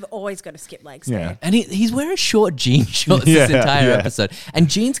 day. You've always got to skip legs Yeah. day. And he's wearing short jean shorts Yeah, this entire yeah. episode. And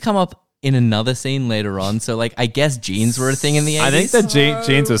jeans come up in another scene later on. So like, I guess jeans were a thing in the 80s. I think that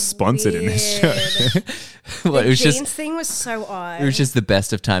jeans were sponsored in this show. Well, it was jeans just thing was so odd. it was just the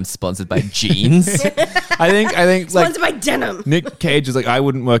best of times, sponsored by jeans. I think like Sponsored by denim. Nick Cage is like, I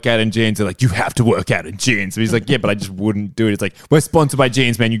wouldn't work out in jeans. They're like, you have to work out in jeans. So he's like, yeah, but I just wouldn't do it. It's like, we're sponsored by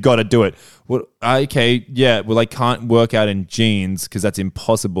jeans, man. You got to do it. Well, okay, yeah. Well, I can't work out in jeans because that's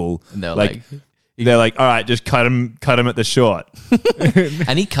impossible. And they're like, they're like, all right, just cut him at the short.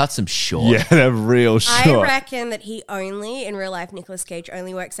 And he cuts them short. Yeah, they're real short. I reckon that he only, in real life, Nicolas Cage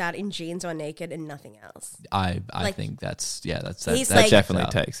only works out in jeans or naked and nothing else. I Like, think that's he's that like-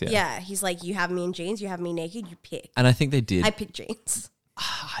 definitely takes, Yeah. He's like, you have me in jeans, you have me naked, you pick. And I think they did. I pick jeans.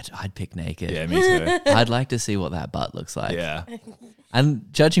 I'd pick naked. Yeah, me too. I'd like to see what that butt looks like. Yeah. And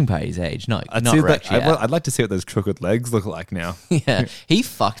judging by his age, not I'd wrecked yet. I'd like to see what those crooked legs look like now. Yeah, he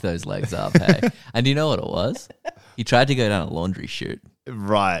fucked those legs up, hey. And you know what it was? He tried to go down a laundry chute.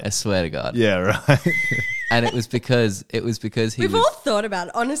 Right. I swear to God. Yeah, right. And it was because he We've was. all thought about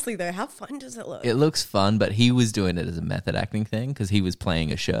it. Honestly, though, how fun does it look? It looks fun, but he was doing it as a method acting thing because he was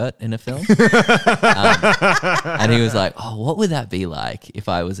playing a shirt in a film. And he was like, "Oh, what would that be like if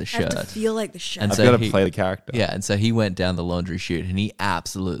I was a I have to shirt?" feel like the shirt. And I've so got to he- play the character. Yeah, and so he went down the laundry chute and he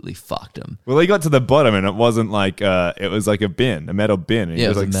absolutely fucked him. Well, he got to the bottom and it wasn't like it was like a metal bin. And he Yeah, it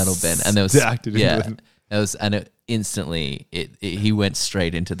was like a metal bin, and there was stacked it yeah, into it was, and it instantly he went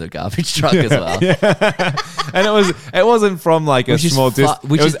straight into the garbage truck as well. and it wasn't from like a Which is small fu- distance.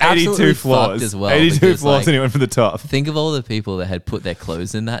 which it was is absolutely 82 fucked floors as well, 82 because, floors like- and he went from the top. Think of all the people that had put their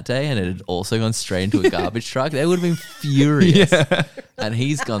clothes in that day and it had also gone straight into a garbage truck. They would have been furious. And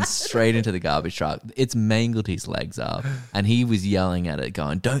he's gone straight into the garbage truck. It's mangled his legs up. And he was yelling at it,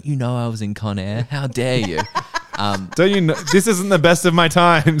 going, "Don't you know I was in Con Air? How dare you?" Don't you know this isn't the best of my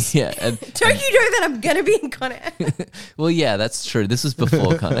times? Yeah. And, Don't you know that I'm going to be in Con Air? well, yeah, that's true. This was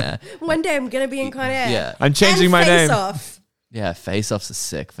before Con Air. One day I'm going to be in Con Air. Yeah. I'm changing and my Face name. Off. Yeah, Face Off's a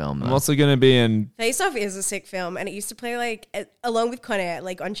sick film, I'm though. also going to be in Face Off is a sick film, and it used to play like along with Con Air,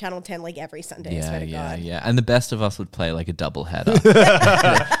 like on Channel 10, like every Sunday. I swear to God. Yeah. And The Best of Us would play like a double header.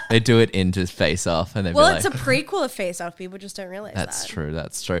 They do it into Face Off, and they'd Well, be it's like, a prequel of Face Off. People just don't realize That's that. true.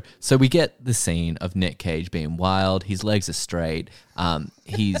 That's true. So we get the scene of Nick Cage being wild. His legs are straight.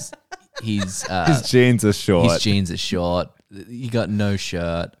 He's his jeans are short. his jeans are short. You got no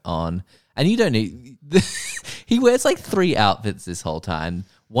shirt on, and you don't need. He wears like 3 outfits this whole time.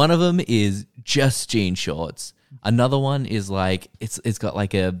 One of them is just jean shorts. Another one is like it's got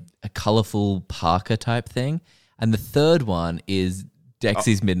like a colorful parka type thing, and the third one is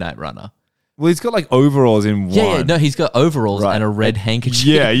Dexy's Midnight Runner. Well, he's got like overalls in one. Yeah, no, he's got overalls Right. and a red handkerchief.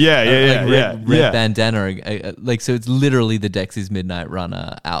 Yeah, red yeah. bandana. Like, so it's literally the Dexy's Midnight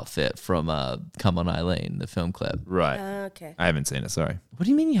Runner outfit from Come On Eileen, the film clip. Right. Okay. I haven't seen it, sorry. What do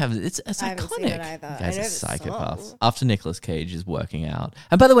you mean you haven't? It's I haven't iconic. seen it either. You I guys know are the psychopaths. song. After Nicolas Cage is working out.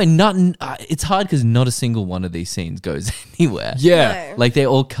 And by the way, it's hard because not a single one of these scenes goes anywhere. Yeah. No. Like they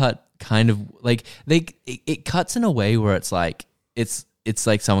all cut kind of like it cuts in a way where it's like it's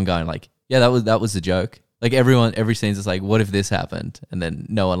like someone going like, yeah, that was the joke. Like every scene's just like, what if this happened? And then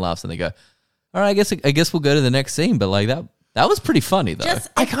no one laughs and they go, all right, I guess we'll go to the next scene. But like that was pretty funny though.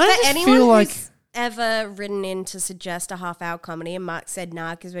 I kinda for just anyone feel like- who's ever written in to suggest a half-hour comedy, and Mark said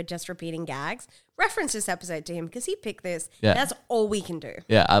nah because we're just repeating gags. Reference this episode to him because he picked this. Yeah. That's all we can do.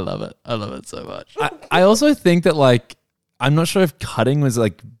 Yeah, I love it. I love it so much. I also think that like I'm not sure if cutting was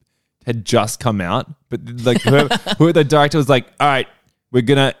like had just come out, but like who the director was like, all right, we're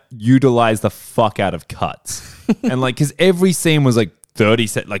gonna utilize the fuck out of cuts, and like because every scene was like 30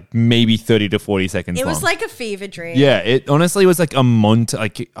 like maybe 30 to 40 seconds It long. was like a fever dream. yeah, it honestly was like a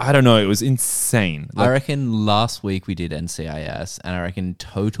like I don't know, it was insane. I Like, reckon last week we did NCIS, and I reckon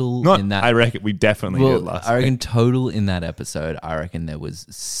total not in that. I reckon we definitely did last. I reckon week. total in that episode, I reckon there was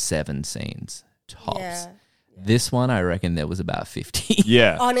 7 scenes tops. Yeah. This one, I reckon there was about 50.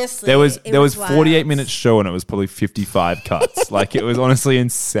 Yeah, Honestly, there was it was 48 wild. minutes show and it was probably 55 cuts. Like it was honestly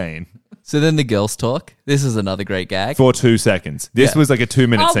insane So then the girls talk. This is another great gag. for 2 seconds. This Yeah. was like a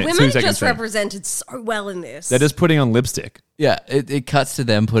 2-minute Oh, scene. women 2 second just scene. represented so well in this. They're just putting on lipstick. Yeah, it cuts to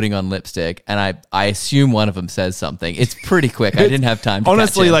them putting on lipstick, and I assume one of them says something. It's pretty quick. I didn't have time to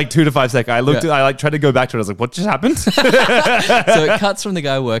Honestly, catch it. like 2 to 5 seconds. I looked Yeah. at, I like tried to go back to it. I was like, what just happened? So it cuts from the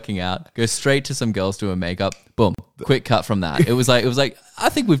guy working out, goes straight to some girls doing makeup. Boom, quick cut from that. It was like I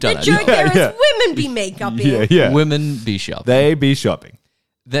think we've done the it. joke there is yeah. women be makeup in. yeah, yeah. Women be shopping. They be shopping.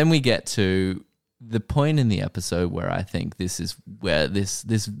 Then we get to the point in the episode where I think this is where this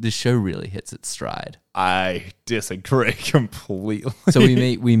show really hits its stride. I disagree completely. So we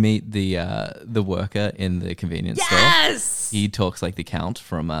meet the worker in the convenience store. Yes. He talks like the Count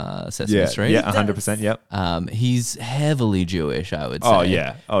from Sesame Street. Yeah, 100%. Yep. He's heavily Jewish, I would say. Oh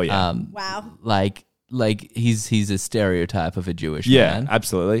yeah. Wow. Like he's a stereotype of a Jewish Yeah, man.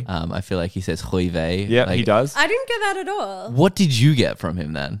 absolutely. I feel like he says "choive." Yeah, like, he does. I didn't get that at all. What did you get from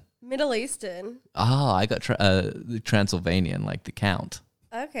him then? Middle Eastern. Oh, I got the Transylvanian, like the Count.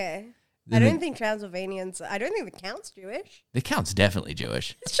 Okay. I don't think Transylvanians. I don't think the Count's Jewish. The Count's definitely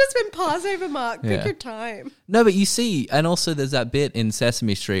Jewish. It's just been Passover, Mark. Pick Yeah. your time. No, but you see, and also there's that bit in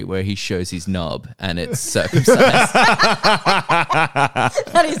Sesame Street where he shows his knob and it's circumcised.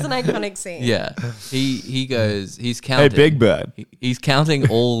 That is an iconic scene. Yeah, he's Hey, counting. Big Bird. He's counting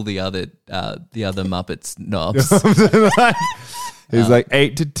all the other Muppets knobs. He's like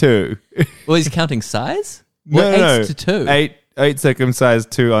 8 to 2. Well, he's counting size. No, Well, no, 8 to 2. 8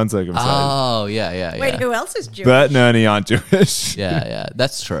 circumcised, 2 uncircumcised. Oh, yeah. Wait, who else is Jewish? Bert and Ernie aren't Jewish. Yeah,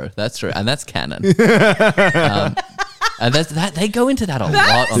 that's true, and that's canon. And that they go into that a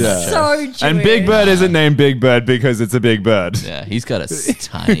lot on that show. So Jewish. And Big Bird isn't named Big Bird because it's a big bird. Yeah, he's got a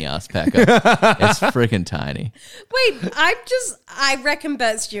tiny ass pecker. It's freaking tiny. Wait, I reckon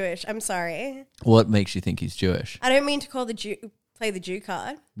Bert's Jewish. I'm sorry. What makes you think he's Jewish? I don't mean to play the Jew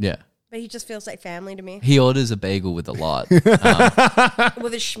card, Yeah. but he just feels like family to me. He orders a bagel with a lot. With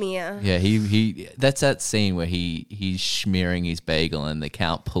a schmear. Yeah, he that's that scene where he's smearing his bagel and the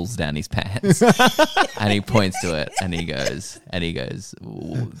Count pulls down his pants and he points to it and he goes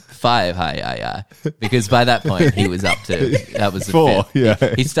 5 high, because by that point he was up to that was the 4, fifth.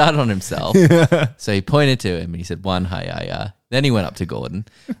 yeah. He started on himself. So he pointed to him and he said 1 high. Then he went up to Gordon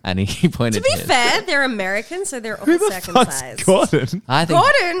and he pointed To be him. fair, they're American, so they're all Who the fuck's circumcised. Gordon? I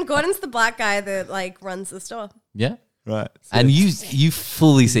think Gordon's the black guy that like runs the store. yeah. Right. And you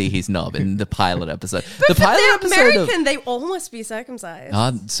fully see his knob in the pilot episode. The But pilot they're episode of American. They all must be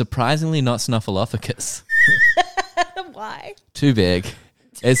circumcised. surprisingly not Snuffleupagus. Why? Too big.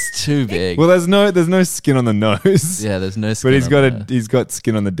 It's too big. Well, there's no skin on the nose. Yeah, there's no skin. But he's got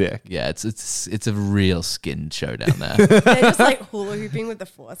skin on the dick. Yeah, it's a real skin show down there. They're just like hula hooping with the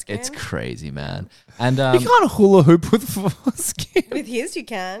foreskin. It's crazy, man. And You can't hula hoop with skin. With his, you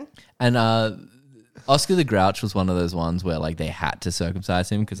can. Oscar the Grouch was one of those ones where like they had to circumcise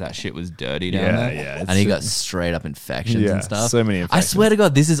him because that shit was dirty down there. Yeah, and he got straight up infections Yeah, and stuff. so many I infections. swear to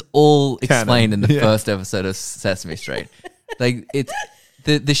God, this is all explained in the Yeah. first episode of Sesame Street. Like it's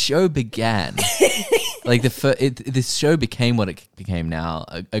the show began like this show became what it became now,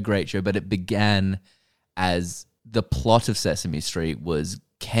 a great show, but it began as the plot of Sesame Street was,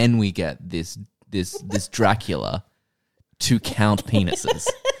 can we get this Dracula to count penises?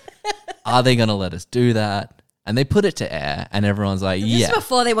 Are they going to let us do that? And they put it to air, and everyone's like, This yeah. is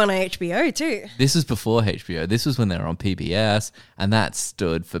before they went on HBO too. This was before HBO. This was when they were on PBS, and that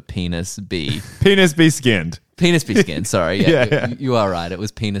stood for Penis Be. Penis be skinned. Penis Be Skinned, sorry. Yeah, Yeah. You are right. It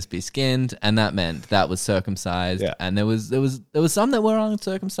was Penis Be Skinned, and that meant that was circumcised. Yeah. And there was some that were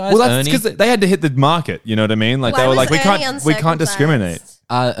uncircumcised. Well, that's Ernie, because they had to hit the market. You know what I mean? Like Why they were was like, we Ernie can't discriminate.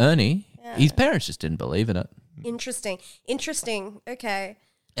 uncircumcised? Ernie, his parents just didn't believe in it. Interesting. Okay.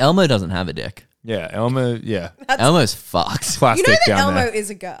 Elmo doesn't have a dick. Yeah, Elmo. Yeah, Elmo's fucked. plastic You know that down Elmo there.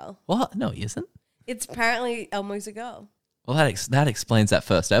 is a girl. What? No, he isn't. It's apparently Elmo's a girl. Well, that explains that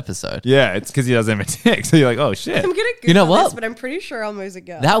first episode. Yeah, it's because he doesn't have a dick. So you're like, oh shit. I'm gonna Google You know what? this, but I'm pretty sure Elmo's a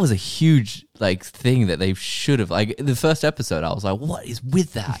girl. That was a huge like thing that they should have, like the first episode. I was like, what is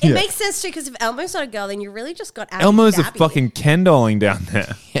with that? it makes sense too, because if Elmo's not a girl, then you really just got Abby Elmo's a Dabby. fucking Ken dolling down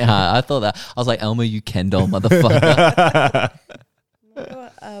there. Yeah, I thought that. I was like, Elmo, you Ken doll motherfucker.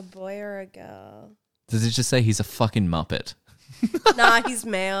 A boy or a girl? Does it just say he's a fucking Muppet? Nah, he's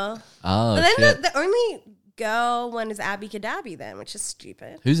male. Oh, But then shit. the only girl one is Abby Cadabby then, which is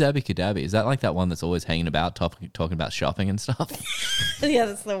stupid. Who's Abby Cadabby? Is that like that one that's always hanging about talking about shopping and stuff? Yeah,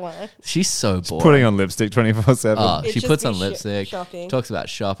 that's the one. She's so boring. Putting on lipstick 24/7. Oh, It'd she just puts be on lipstick, shopping. talks about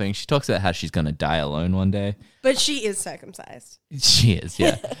shopping. She talks about how she's going to die alone one day. But she is circumcised. She is,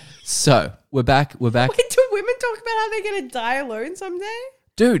 yeah. So we're back. Wait, do women talk about how they're going to die alone someday?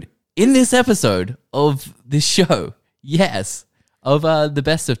 Dude, in this episode of this show, yes, of the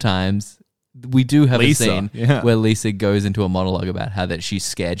best of times, we do have Lisa, a scene yeah. where Lisa goes into a monologue about how that she's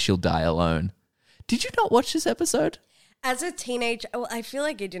scared she'll die alone. Did you not watch this episode? As a teenager, well, I feel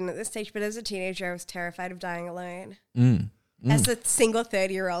like I didn't at this stage, but as a teenager, I was terrified of dying alone. As a single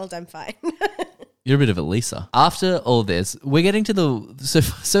 30-year-old, I'm fine. You're a bit of a Lisa. After all this, we're getting to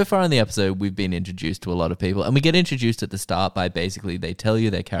so far in the episode, we've been introduced to a lot of people, and we get introduced at the start by basically they tell you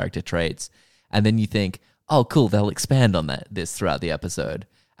their character traits, and then you think, oh, cool, they'll expand on this throughout the episode,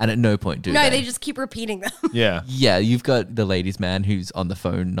 and at no point do No, they. they just keep repeating them. Yeah. Yeah, you've got the ladies' man who's on the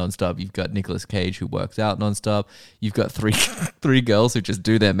phone nonstop. You've got Nicolas Cage who works out nonstop. You've got three girls who just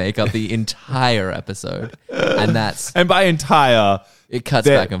do their makeup the entire episode, and And by entire, it cuts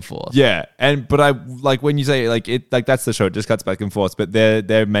they're- back and forth. Yeah, but I like when you say that's the show. It just cuts back and forth. But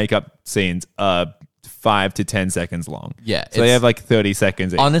their makeup scenes are 5 to 10 seconds long. Yeah, so they it's- have like 30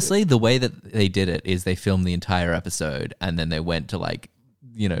 seconds. Each. Honestly, the way that they did it is they filmed the entire episode, and then they went to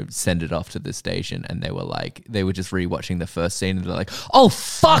send it off to the station, and they were just rewatching the first scene, and they're like, oh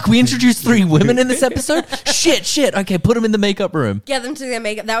fuck, we introduced 3 women in this episode. shit. Okay, put them in the makeup room. Get them to their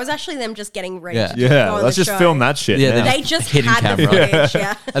makeup. That was actually them just getting ready. Yeah. to Yeah, go on let's the just show. film that shit. Yeah, now. They just Hidden had the camera. footage.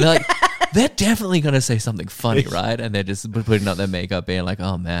 Yeah. And they're like, they're definitely going to say something funny, right? And they're just putting up their makeup, being like,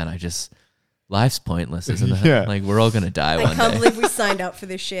 oh man, life's pointless, isn't it? Yeah. Like, we're all going to die I one can't day. believe we signed up for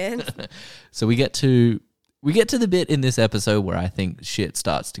this shit. So we get to the bit in this episode where I think shit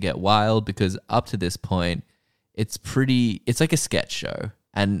starts to get wild, because up to this point, it's like a sketch show.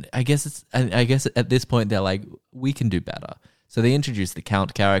 And I guess at this point they're like, we can do better. So they introduce the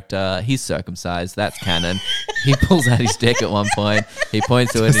Count character. He's circumcised. That's canon. He pulls out his dick at one point. He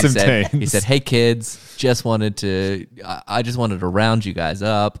points to it and he said, hey kids, I just wanted to round you guys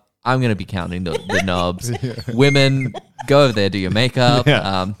up. I'm going to be counting the knobs. Women, go over there, do your makeup.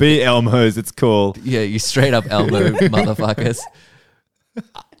 Yeah. Be Elmos. It's cool. Yeah, you straight up elbow motherfuckers.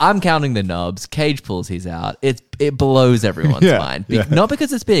 I'm counting the knobs. Cage pulls his out. It blows everyone's Yeah, mind. yeah. Not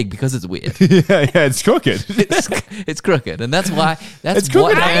because it's big, because it's weird. Yeah, it's crooked. It's crooked, and that's why. It's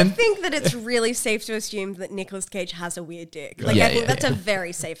crooked, I man. think that it's really safe to assume that Nicolas Cage has a weird dick. Like, Yeah, I think yeah, that's yeah. a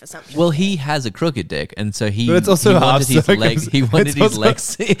very safe assumption. Well, he has a crooked dick, and so he. But it's also he half wanted his legs. He wanted it's his also-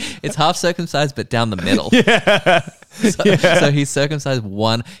 legs. It's half circumcised, but down the middle. Yeah. So he's circumcised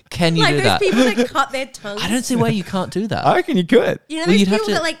one. Can you like do those that? people that cut their tongues. I don't see why you can't do that. I reckon you could. You know Well, those you'd have people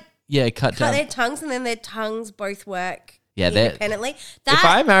to- that like Yeah, cut cut down. their tongues and then their tongues both work Yeah, they're- independently. That If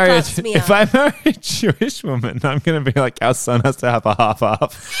I marry fucks me up. a Jewish woman, I'm going to be like, our son has to have a half.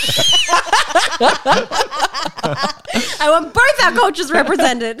 I want both our cultures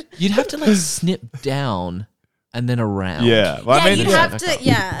represented. You'd have to snip down and then around. Yeah. Well, Yeah, I mean, you'd have to.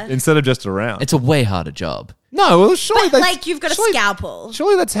 Yeah, instead of just around. It's a way harder job. No, well, surely but that's, like you've got a surely- scalpel.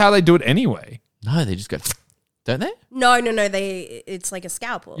 Surely that's how they do it anyway. No, they just go, don't they? No. It's like a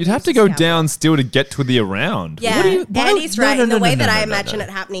scalpel. You'd have It's to a go scalpel. down still to get to the around. Yeah, What do you- why- Andy's no, right. no, In the no, way no, that no, I no, imagine no. it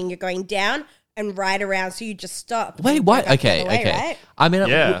happening, you're going down and right around, so you just stop. Wait, and what? go back the Okay, other way, okay. right? I mean,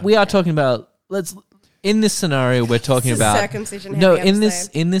 Yeah. we are talking about. In this scenario, we're talking This is about circumcision No, heavy in this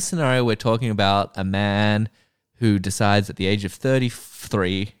episode. scenario, we're talking about a man who decides at the age of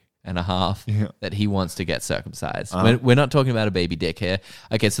 33 and a half that he wants to get circumcised. We're not talking about a baby dick here.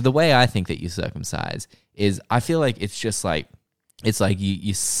 Okay, so the way I think that you circumcise is, I feel like it's just like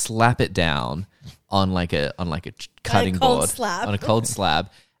you slap it down on like a cutting cold board slab. on a cold slab,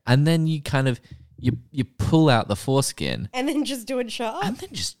 and then you kind of you pull out the foreskin And then just do a chop. and then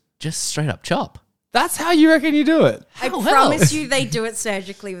just straight up chop. That's how you reckon you do it. I How promise else? you, they do it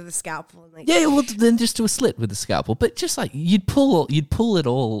surgically with a scalpel. And Yeah, well, then just do a slit with the scalpel, but just like you'd pull it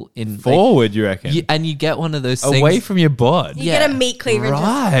all in Forward, you reckon? and you get one of those things Away from your bod. you yeah. get a meat cleaver. And just,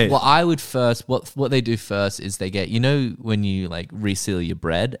 Right. Well, I would first what they do first is they get, when you reseal your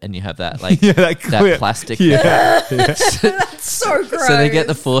bread and you have that Yeah, that clear- plastic. Yeah. so gross. So they get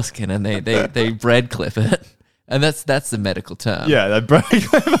the foreskin and they bread clip it, and that's the medical term. Yeah, that bread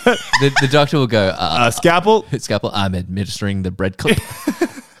The doctor will go, scalpel. scalpel. I'm administering the bread clip,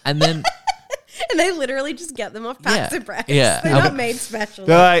 and then. and they literally just get them off packs Yeah. of bread. Yeah. They're I not would- made special.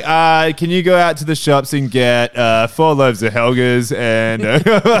 They're like, can you go out to the shops and get 4 loaves of Helgas and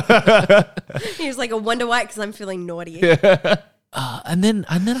He was like, I wonder why, because I'm feeling naughty. And then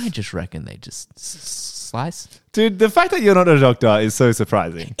I just reckon they just slice. Dude, the fact that you're not a doctor is so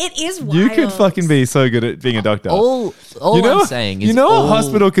surprising. It is wild. You could fucking be so good at being a doctor. All I'm saying is a all-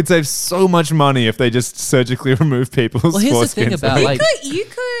 hospital could save so much money if they just surgically remove people's Well, here's the thing foreskins. about, like- You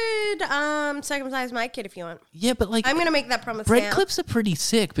could circumcise my kid if you want. Yeah, but I'm going to make that promise bread now. clips are pretty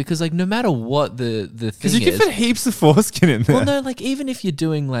sick because no matter what the because thing you can is, fit heaps of foreskin in there. well, no, even if you're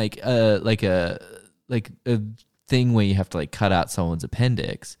doing a thing where you have to cut out someone's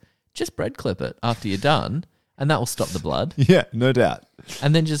appendix, just bread clip it after you're done, and that will stop the blood, Yeah, no doubt.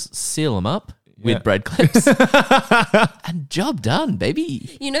 and then just seal them up Yeah. with bread clips, and job done,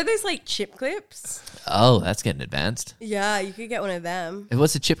 baby. You know those chip clips? Oh, that's getting advanced. Yeah, you could get one of them.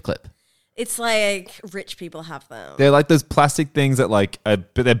 What's a chip clip? It's like rich people have them. They're like those plastic things that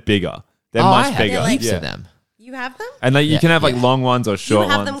but they're bigger. They're I much have bigger. They're like- heaps yeah. of them. You have them? And you Yeah, can have yeah. long ones or You short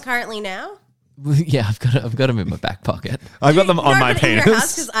have ones. them currently now? Yeah, I've got them in my back pocket. I've got them on my In your house,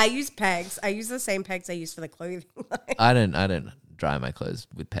 penis. because I use pegs. I use the same pegs I use for the clothing line. I don't dry my clothes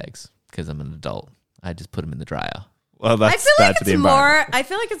with pegs because I'm an adult. I just put them in the dryer. Well, I that's feel bad like for the it's environment. more. I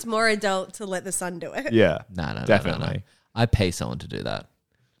feel like it's more adult to let the sun do it. Yeah. No, definitely. No. I pay someone to do that.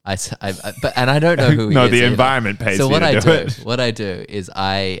 And I don't know who he No, is the either. environment pays So you what to I do do, it. what I do is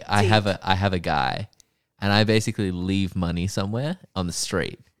I have a guy, and I basically leave money somewhere on the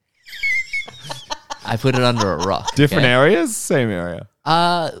street. I put it under a rock. Different okay? areas, same area.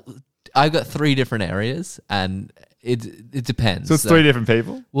 I've got 3 different areas, and it depends. So it's 3 different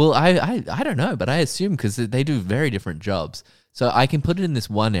people. Well, I don't know, but I assume because they do very different jobs. So I can put it in this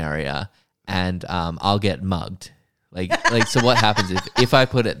one area, and I'll get mugged. Like so what happens if I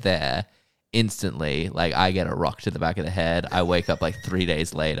put it there, instantly, like I get a rock to the back of the head. I wake up like 3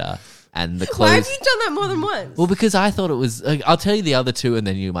 days later, and the Why have clothes. you done that more than once? Well, because I thought it was. Like, I'll tell you the other 2, and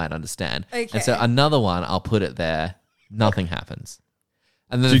then you might understand. Okay. And so another one, I'll put it there. Nothing happens.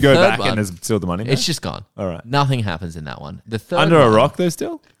 And then Do you the go third back one, and there's still the money? it's just gone. All right. Nothing happens in that one. The third Under a one- rock though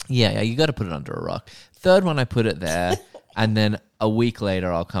still? Yeah, you got to put it under a rock. Third one, I put it there, and then a week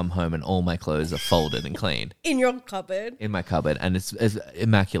later, I'll come home and all my clothes are folded and cleaned In your cupboard. in my cupboard, and it's an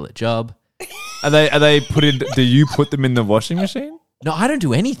immaculate job. Are they put in do you put them in the washing machine? No, I don't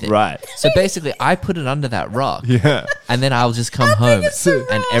do anything. Right. So basically, I put it under that rock, Yeah. and then I'll just come home and So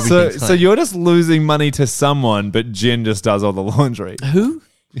everything's so clean. you're just losing money to someone, but Jin just does all the laundry. Who?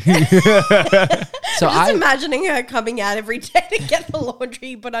 So Just I imagining her coming out every day to get the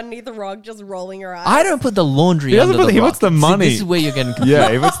laundry, but underneath the rug, just rolling her eyes. I don't put the laundry He doesn't under put- the he rock. puts the See, money. this is where you're getting confused. Yeah,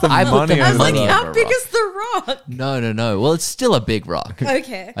 he puts the I put money the under money the under rock. a How big rock. is the rock? No. Well, it's still a big rock.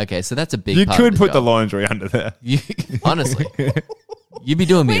 Okay. Okay, so that's a big. You part could of put the job. laundry under there. You, honestly, you'd be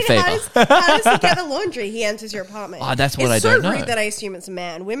doing me a Wait, favor. how does he get the laundry? He enters your apartment. Oh, that's what I it's don't so know. rude that I assume it's a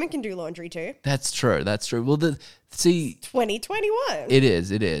man. Women can do laundry too. That's true. Well, see, 2021. it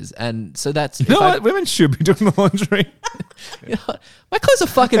is, and so that's. You know what? Women should be doing the laundry. You know what? My clothes are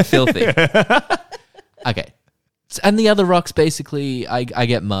fucking filthy. Okay, and the other rocks, basically, I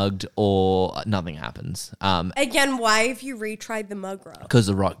get mugged or nothing happens. Again, why have you retried the mug rock?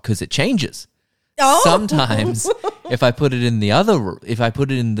 Because it changes. Oh. Sometimes if I put it in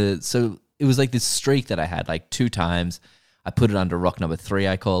so it was like this streak that I had like 2 times. I put it under rock number 3,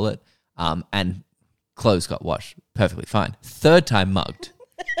 I call it, and clothes got washed perfectly fine. 3rd time mugged,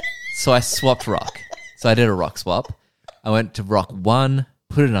 so I swapped rock. So I did a rock swap. I went to rock 1,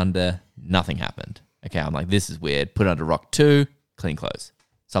 put it under, nothing happened. Okay, I'm like, this is weird. Put it under rock 2, clean clothes.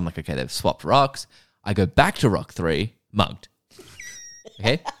 So I'm like, okay, they've swapped rocks. I go back to rock 3, mugged.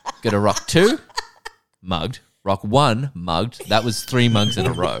 Okay, go to rock 2, mugged. Rock 1, mugged. That was 3 mugs in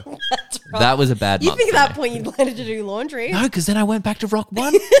a row. That was a bad You mug think for at that me. point you'd learn to do laundry? No, because then I went back to rock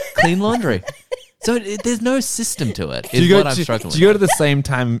 1, clean laundry. So there's no system to it. Is what I'm struggling do you go to with. the same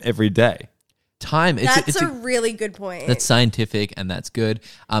time every day? Time. That's a really good point. That's scientific and that's good.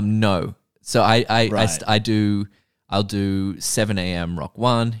 No. So I'll do 7 a.m. rock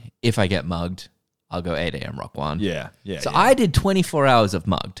 1. If I get mugged, I'll go 8 a.m. rock 1. Yeah. So I did 24 hours of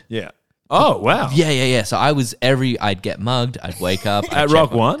mugged. Yeah. Oh wow. Yeah. So I'd get mugged. I'd wake up I'd At check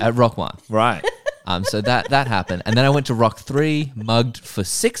rock my- 1? At rock 1. Right. So that happened, and then I went to rock 3, mugged for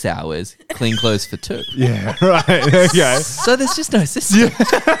 6 hours, clean clothes for 2. Yeah. Right. Okay. So there's just no system.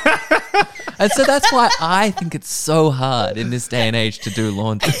 And so that's why I think it's so hard in this day and age to do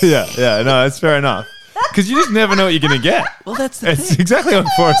laundry. Yeah. No, that's fair enough. Because you just never know what you're gonna get. Well, that's the It's thing. exactly what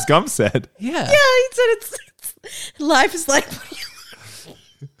Forrest Gump said. Yeah. yeah, he said it's life is like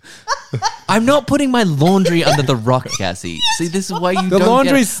I'm not putting my laundry under the rock, Cassie. See, this is why you The don't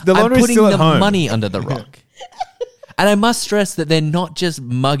laundry's- get it. the I'm laundry's putting still at the home. money under the rock. And I must stress that they're not just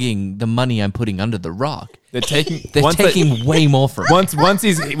mugging the money I'm putting under the rock. They're taking. They're once taking way more from it. once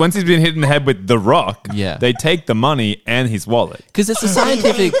he's been hit in the head with the rock. Yeah. They take the money and his wallet. Because it's a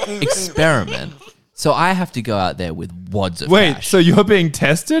scientific experiment. So I have to go out there with wads of Wait. cash. So you're being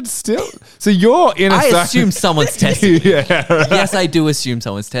tested still? So you're in a. I sci- assume someone's testing me. Yeah. Right. Yes, I do assume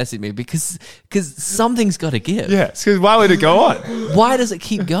someone's testing me because something's got to give. Yeah. Because why would it go on? Why does it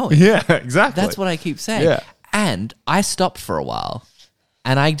keep going? Yeah. Exactly. That's what I keep saying. Yeah. And I stopped for a while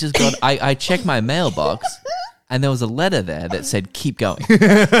and I just got, I checked my mailbox and there was a letter there that said, keep going.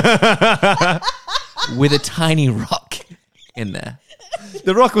 With a tiny rock in there.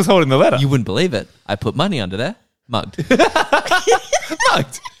 The rock was holding the letter. You wouldn't believe it. I put money under there, mugged.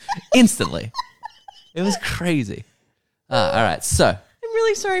 mugged. Instantly. It was crazy. All right. So I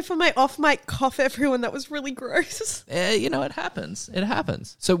really sorry for my off mic cough, everyone. That was really gross. It happens. It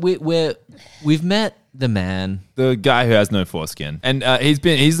happens. So we've met the man. The guy who has no foreskin, and he's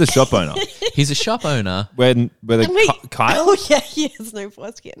the shop owner. He's a shop owner, Kyle. Oh yeah, he has no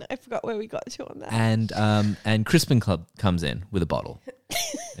foreskin. I forgot where we got to on that. and Crispin Club comes in with a bottle,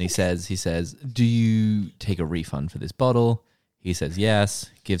 and he says, "Do you take a refund for this bottle?" He says yes.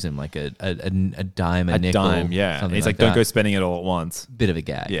 Gives him like a dime, a nickel, dime, yeah. And he's like, that. don't go spending it all at once. Bit of a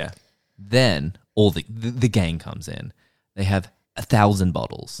gag. Yeah. Then all the gang comes in. They have 1,000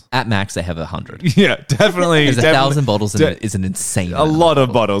 bottles. At max, they have 100. Yeah, definitely. Because 1,000 bottles is an insane a amount lot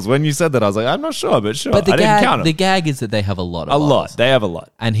of bottles. When you said that, I was like, I'm not sure, but sure. But I didn't count the them. gag is that they have a lot of A bottles. lot. They have a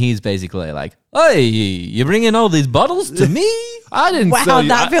lot. And he's basically like, "Hey, you bringing all these bottles to me?" I didn't Wow, sell you.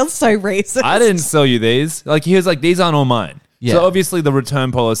 that feels so racist. I didn't sell you these. Like, he was like, these aren't all mine. Yeah. So obviously the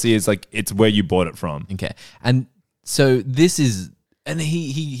return policy is like, it's where you bought it from. Okay. And so this is, and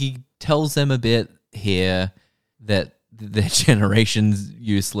he tells them a bit here that their generation's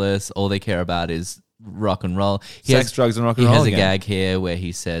useless. All they care about is rock and roll. Sex, drugs, and rock and He roll has a again. gag here where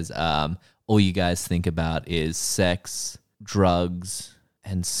he says, all you guys think about is sex, drugs,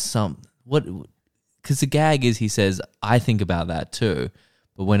 and because the gag is, he says, I think about that too.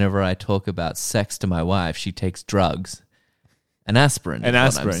 But whenever I talk about sex to my wife, she takes drugs. An aspirin. An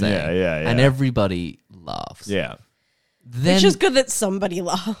is what I'm aspirin, saying. yeah. And everybody laughs. Yeah. Then, Which is good that somebody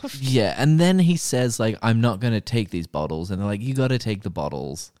laughed. yeah, and then he says, like, I'm not going to take these bottles. And they're like, you got to take the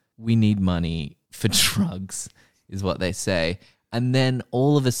bottles. We need money for drugs, is what they say. And then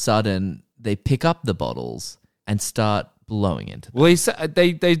all of a sudden, they pick up the bottles and start blowing into them. Well, he said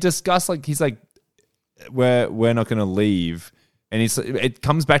they discuss, like, he's like, we're not going to leave. And it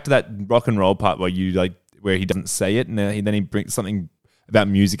comes back to that rock and roll part where where he doesn't say it, and then he brings something about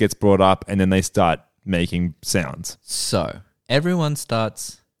music gets brought up, and then they start making sounds. So everyone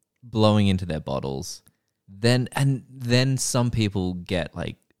starts blowing into their bottles. Then some people get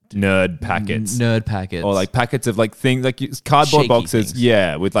like Nerd packets. nerd packets, Or like packets of like things, like cardboard Shaky boxes. things.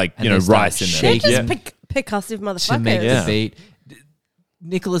 Yeah, with like, And they start rice in They're there. shaking. just Yeah. percussive to motherfuckers. make Yeah. the beat.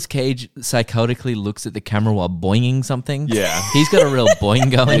 Nicolas Cage psychotically looks at the camera while boinging something. Yeah. He's got a real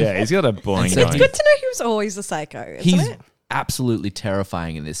boing going. Yeah, he's got a boing so It's going. good to know he was always a psycho, isn't He's it? absolutely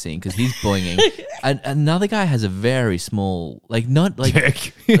terrifying in this scene because he's boinging. And another guy has a very small, like not like,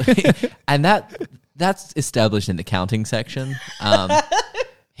 Dick. and that's established in the counting section.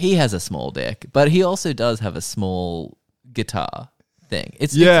 He has a small dick, but he also does have a small guitar thing.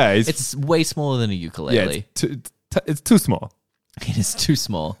 It's way smaller than a Yeah, ukulele. it's too small. It is too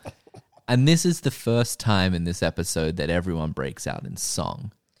small. And this is the first time in this episode that everyone breaks out in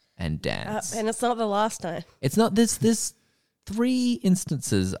song and dance. And it's not the last time. It's not there's 3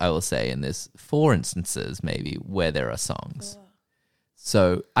 instances, I will say, in this 4 instances maybe where there are songs.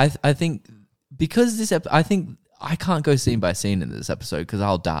 So I think because I think I can't go scene by scene in this episode because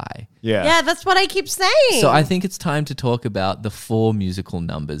I'll die. Yeah. Yeah, that's what I keep saying. So I think it's time to talk about the 4 musical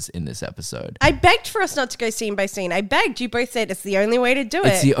numbers in this episode. I begged for us not to go scene by scene. I begged. You both said it's the only way to do it.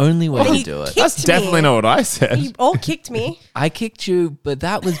 It's the only way Well, to you do it. kicked That's me. definitely not what I said. You all kicked me. I kicked you, but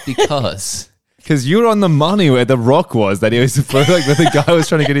that was because Because you were on the money where the rock was that he was like where the guy was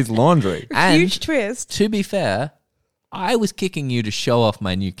trying to get his laundry. and Huge twist. to be fair, I was kicking you to show off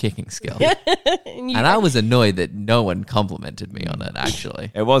my new kicking skill. And And I was annoyed that no one complimented me on it, actually.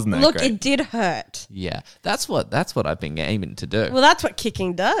 It wasn't that look, great. it did hurt. Yeah, that's what I've been aiming to do. Well, that's what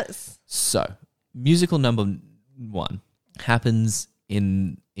kicking does. So, musical number 1 happens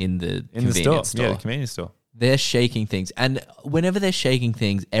in the in the convenience store. Yeah, the convenience store. They're shaking things, and whenever they're shaking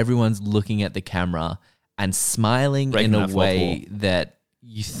things, everyone's looking at the camera and smiling Breaking in a that fourth way that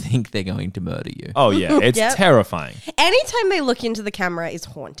you think they're going to murder you. Oh yeah, it's Yep. terrifying. Anytime they look into the camera is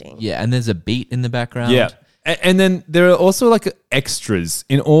haunting. Yeah, and there's a beat in the background. Yeah. And then there are also like extras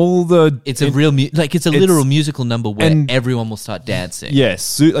in all the. It's a real, it's a literal musical number where and- everyone will start dancing.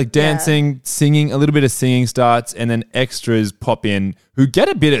 Yes, like dancing, singing, a little bit of singing starts, and then extras pop in who get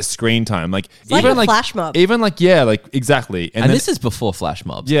a bit of screen time. Like like even a flash mob. Even like exactly. And then- this is before flash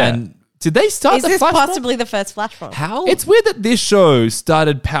mobs. yeah. And Did they start Is the this flash mob? possibly the first flash mob? how? It's weird that this show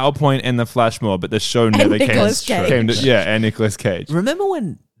started PowerPoint and the flash mob, but the show never Nicolas came. Cage. And Nicolas Cage. Remember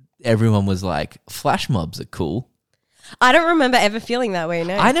when everyone was like, flash mobs are cool? I don't remember ever feeling that way.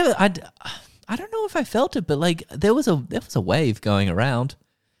 No, I don't know if I felt it, but like there was a wave going around.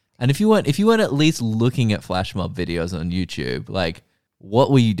 And if you weren't at least looking at flash mob videos on YouTube, like what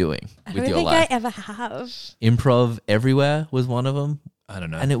were you doing I with don't your think life? I ever have. Improv everywhere was one of them. I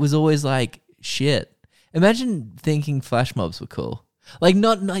don't know. And it was always like, shit. Imagine thinking flash mobs were cool. Like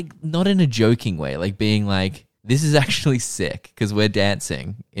not in a joking way, like being like, this is actually sick because we're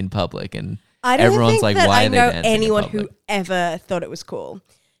dancing in public and I don't everyone's think like, that why I are they know dancing anyone in who public? ever thought it was cool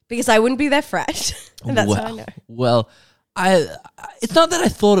because I wouldn't be their friend. And that's how I know. Well, it's not that I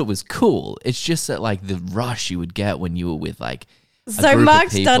thought it was cool. It's just that like the rush you would get when you were with like a So group of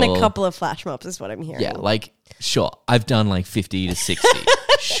Mark's done a people. couple of flash mobs, is what I'm hearing. Yeah, like sure, I've done like 50 to 60.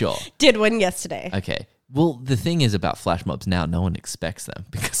 Sure. Did one yesterday. Okay. Well, the thing is about flash mobs now, no one expects them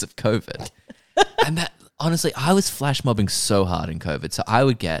because of COVID. And that honestly, I was flash mobbing so hard in COVID. So I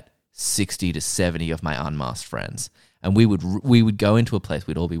would get 60 to 70 of my unmasked friends, and we would go into a place,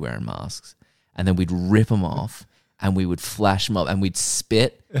 we'd all be wearing masks, and then we'd rip them off, and we would flash mob, and we'd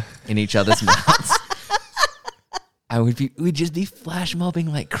spit in each other's mouths. And we'd just be flash mobbing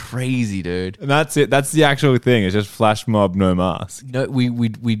like crazy, dude. And that's it. That's the actual thing. It's just flash mob, no mask. No,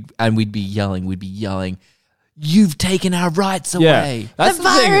 we'd be yelling, "You've taken our rights away!" That's The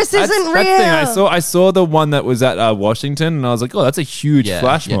virus thing. isn't That's the thing. real. I saw the one that was at Washington, and I was like, oh, that's a huge Yeah,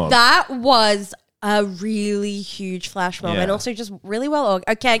 flash yeah. mob. That was a really huge flash mob Yeah. and also just really well.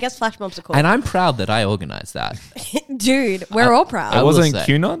 Okay, I guess flash mobs are cool. And I'm proud that I organized that. Dude, we're all proud. I It will wasn't say.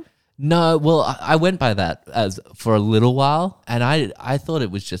 QAnon? No, well, I went by that as for a little while, and I thought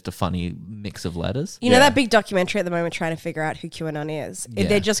it was just a funny mix of letters. You know Yeah. that big documentary at the moment trying to figure out who QAnon is? Yeah.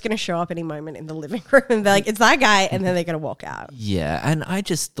 They're just going to show up any moment in the living room and they're like, it's that guy, and then they're going to walk out. Yeah, and I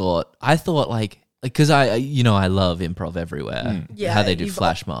thought like because I love improv everywhere. Yeah, how they do you've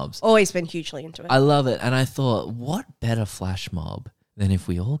flash mobs. Always been hugely into it. I love it, and I thought, what better flash mob than if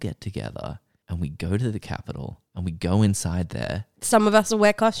we all get together and we go to the Capitol and we go inside there. Some of us will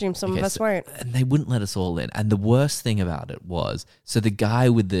wear costumes, some of us won't. And they wouldn't let us all in. And the worst thing about it was, so the guy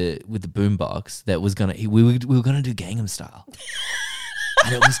with the boombox that was we were gonna do Gangnam Style,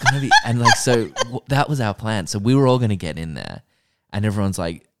 and it was gonna be, and like that was our plan. So we were all gonna get in there, and everyone's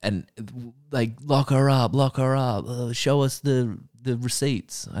like, lock her up, show us the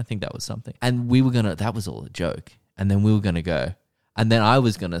receipts. I think that was something, and we were gonna. That was all a joke, and then we were gonna go, and then I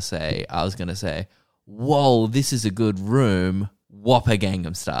was gonna say, whoa, this is a good room. Whopper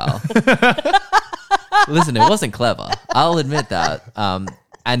Gangnam Style. Listen, it wasn't clever. I'll admit that.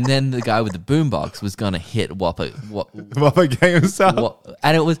 And then the guy with the boombox was gonna hit Whopper, Whopper Gangnam Style?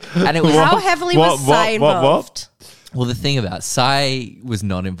 and it was. How heavily was Psy involved? Well, the thing about Psy was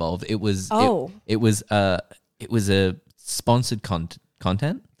not involved. It was. Oh. It was a sponsored content.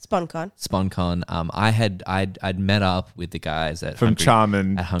 SponCon. SponCon. I'd met up with the guys at From Charm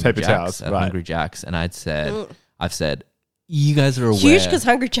and at Hungry Paper Jacks, Towels, at right. Hungry Jacks, and I've said, you guys are aware. Huge because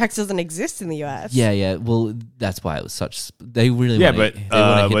Hungry Jacks doesn't exist in the US. Yeah. Well, that's why it was such. They really Yeah, wanna, but they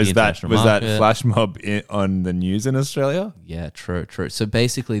wanna hit was the that international that market. flash mob on the news in Australia? Yeah, true. So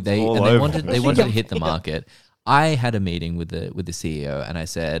basically, they All and they over. wanted to hit the market. I had a meeting with the CEO, and I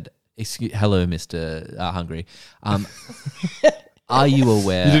said, "Hello, Mr. Hungry. Are you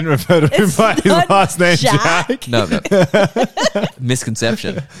aware?" You didn't refer to him It's by his not last name, Jack. Jack. No.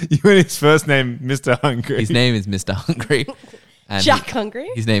 Misconception. You went his first name, Mr. Hungry. His name is Mr. Hungry. And Jack Hungry?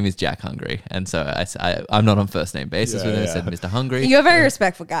 His name is Jack Hungry, and so I'm not on first name basis with him. I Yeah. said, "Mr. Hungry." You're a very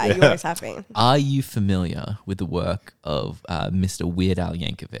respectful guy. You always have been. Are you familiar with the work of Mr. Weird Al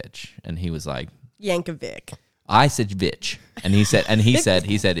Yankovic? And he was like, Yankovic. I said Vich, and he said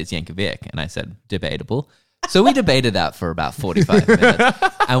it's Yankovic, and I said debatable. So we debated that for about 45 minutes.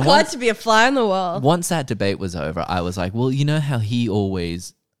 And Glad to be a fly on the wall. once that debate was over, I was like, well, you know how he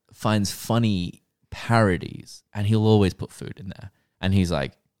always finds funny parodies, and he'll always put food in there. And he's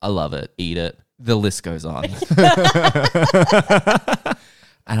like, I love it, eat it. The list goes on.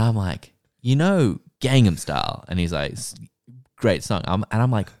 And I'm like, Gangnam Style. And he's like, great song. And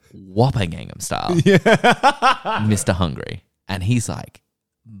I'm like, Whopper Gangnam Style. Mr. Hungry. And he's like,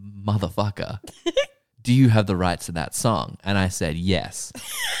 motherfucker, do you have the rights to that song? And I said, yes.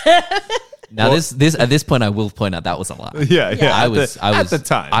 Now this at this point I will point out that was a lie. Yeah. I was at the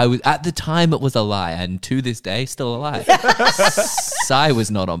time. at the time it was a lie, and to this day still a lie. Sai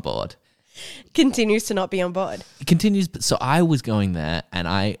was not on board. Continues to not be on board. It continues. So I was going there, and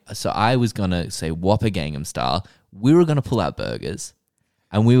I was gonna say Whopper Gangnam Style. We were gonna pull out burgers,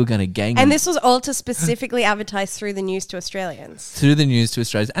 and we were gonna And this was all to specifically advertise through the news to Australians. through the news to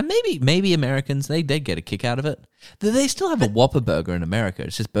Australians, and maybe Americans. They'd get a kick out of it. They still have a Whopper burger in America.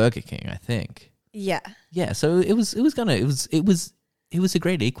 It's just Burger King, I think. Yeah. Yeah. So it was a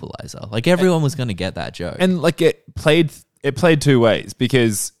great equalizer. Like everyone was gonna get that joke. And like it played two ways,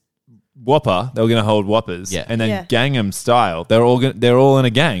 because Whopper, they were going to hold Whoppers, Yeah. and then Yeah. Gangnam Style, they're all in a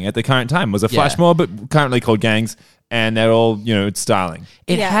gang at the current time. It was a flash Yeah. mob, but currently called gangs, and they're all styling.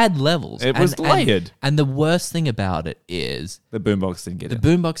 It Yeah. had levels. It was layered. And the worst thing about it is The boombox didn't get the it.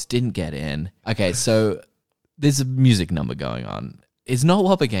 boombox didn't get in. Okay, so there's a music number going on. It's not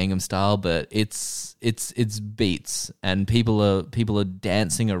Whopper Gangnam Style, but it's beats, and people are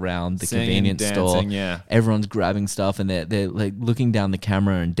dancing around the Singing, convenience store. dancing, yeah. Everyone's grabbing stuff, and they're like looking down the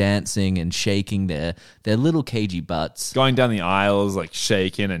camera and dancing and shaking their little cagey butts. Going down the aisles, like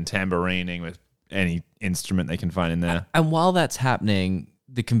shaking and tambourining with any instrument they can find in there. And while that's happening,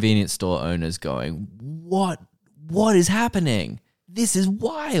 the convenience store owner's going, What is happening? This is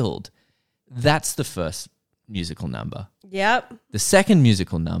wild. That's the first musical number. Yep. The second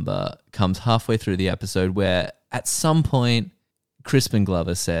musical number comes halfway through the episode where at some point Crispin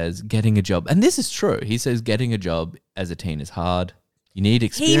Glover says getting a job, and this is true. He says getting a job as a teen is hard. You need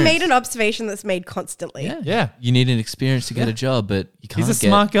experience. He made an observation that's made constantly. Yeah. You need an experience to get a job, but you can't. He's a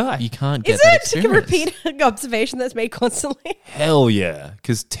smart guy. You can't get Is that it to experience. repeat an observation that's made constantly? Hell yeah.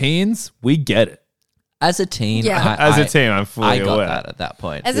 Because teens, we get it. As a teen, Yeah. As a teen, I'm fully I got aware. that at that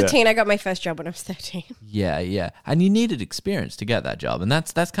point. As a teen, I got my first job when I was 13. Yeah. And you needed experience to get that job. And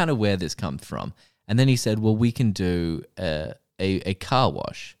that's kind of where this comes from. And then he said, well, we can do a car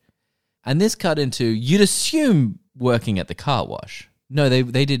wash. And this cut into, you'd assume working at the car wash. No,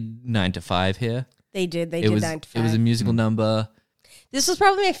 they did 9 to 5 here. They did. They It did was 9 to 5. It was a musical number. This was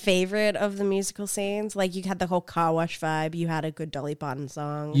probably my favorite of the musical scenes. Like, you had the whole car wash vibe. You had a good Dolly Parton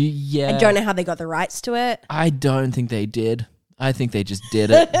song. Yeah. I don't know how they got the rights to it. I don't think they did. I think they just did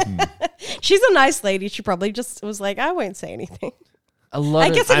it. She's a nice lady. She probably just was like, I won't say anything. A lot I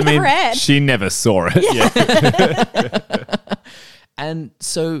of, guess I never read. she never saw it. Yeah. and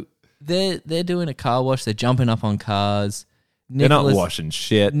so they're doing a car wash. They're jumping up on cars. They're not washing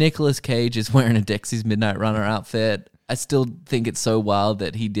shit. Nicolas Cage is wearing a Dexys Midnight Runner outfit. I still think it's so wild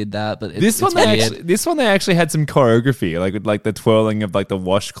that he did that, but This one, they actually had some choreography, like with like the twirling of like the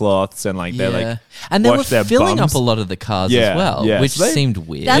washcloths and like they like and they were wash their filling bums. up a lot of the cars Yeah, as well, yeah. which So they- seemed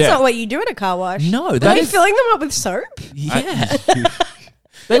weird. That's Yeah. not what you do at a car wash. No, Are that you is filling them up with soap? yeah.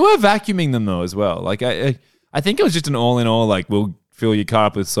 They were vacuuming them though as well. Like I think it was just an all in all like we'll fill your car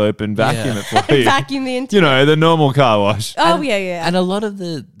up with soap and vacuum it for you. Vacuum the interior. You know, the normal car wash. Oh, And- yeah. And a lot of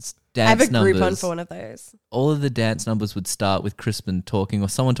the I have dance a Groupon numbers, for one of those. all of the dance numbers would start with Crispin talking or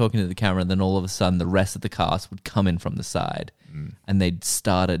someone talking to the camera, and then all of a sudden the rest of the cast would come in from the side and they'd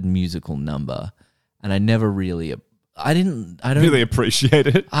start a musical number. And I never really, I don't Really appreciate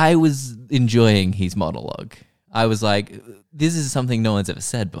it. I was enjoying his monologue. I was like, this is something no one's ever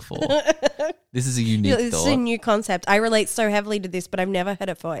said before. This is a unique This is a thought. new concept. I relate so heavily to this, but I've never heard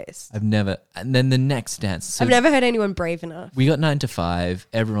it voiced. And then the next dance. So I've never heard anyone brave enough. we got 9 to 5.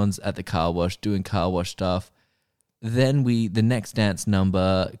 Everyone's at the car wash doing car wash stuff. Then the next dance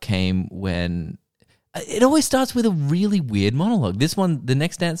number came when it always starts with a really weird monologue. This one, the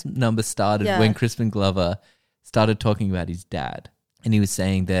next dance number started when Crispin Glover started talking about his dad. And he was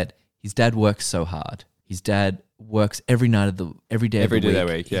saying that his dad works so hard. His dad works every day of the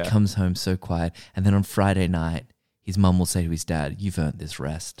week. yeah. He comes home so quiet. And then on Friday night, his mum will say to his dad, "You've earned this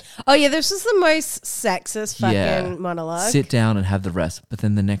rest. Oh, yeah, this was the most sexist fucking monologue. Sit down and have the rest." But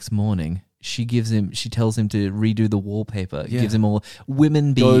then the next morning, she tells him to redo the wallpaper. Gives him all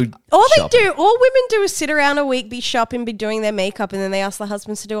women be All shopping. all women do is sit around a week, be shopping, be doing their makeup, and then they ask their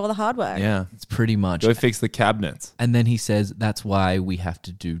husbands to do all the hard work. Yeah. It's pretty much. Go fix the cabinets. And then he says that's why we have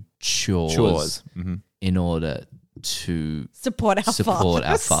to do chores. Mm-hmm. In order to Support our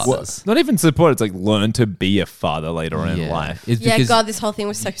fathers. fathers. Not even support, it's like learn to be a father later on in life. It's Yeah, because God, this whole thing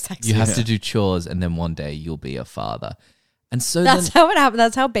was so sexist. you have to do chores and then one day you'll be a father. And so That's then, how it happens.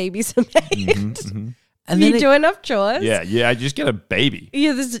 That's how babies are made. and You then do enough chores. Yeah, I just get a baby.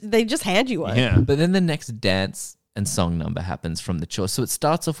 Yeah, they just hand you one. Yeah. but then the next dance and song number happens from the chores. So it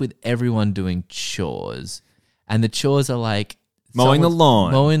starts off with everyone doing chores. And the chores are like Mowing the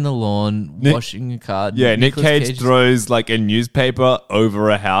lawn. Mowing the lawn, Nick- washing a car. Yeah, Nick Nicolas Cage Cage- throws like a newspaper over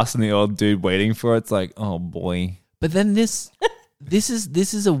a house and the old dude waiting for it's like, oh boy. But then this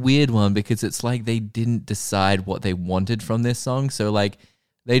is a weird one because it's like they didn't decide what they wanted from this song. So like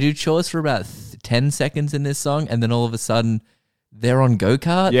they do chores for about 10 seconds in this song, and then all of a sudden they're on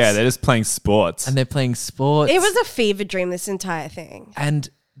go-karts. Yeah, they're just playing sports. and they're playing sports. It was a fever dream, this entire thing. And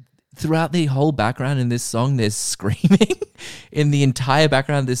throughout the whole background in this song, there's screaming in the entire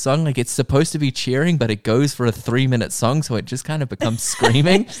background of this song. Like it's supposed to be cheering, but it goes for a 3-minute song, so it just kind of becomes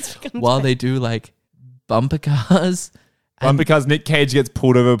screaming while they do like bumper cars. Because Nick Cage gets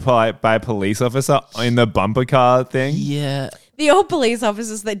pulled over by a police officer in the bumper car thing. Yeah. The old police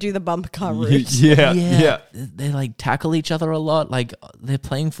officers that do the bumper car route. Yeah. They like tackle each other a lot. Like they're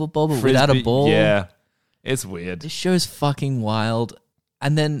playing football, but without a Frisbee- ball. Yeah. It's weird. This show's fucking wild.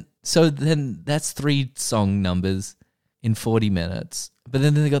 And then that's 3 song numbers in 40 minutes. But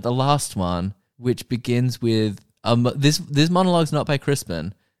then they got the last one, which begins with this monologue's not by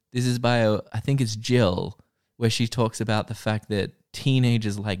Crispin. This is by I think it's Jill, where she talks about the fact that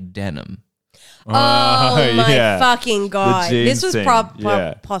teenagers like denim. Oh my fucking god! The jeans This was thing.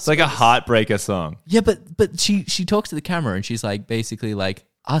 possible. It's like a heartbreaker song. Yeah, but she talks to the camera and she's like, basically like,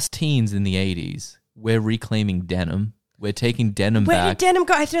 us teens in the 80s, we're reclaiming denim. We're taking denim Where back. did denim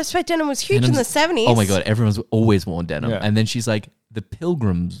go? I thought denim was huge in the 70s. Oh my god, everyone's always worn denim. Yeah. And then she's like, the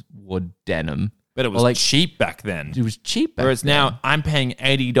Pilgrims wore denim. But it was Or, like, cheap back then. It was cheap back Whereas then. now I'm paying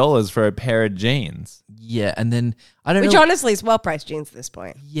 $80 for a pair of jeans. Yeah, and then I don't Which know. honestly is well-priced jeans at this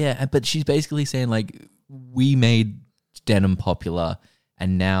point. Yeah, but she's basically saying like, we made denim popular,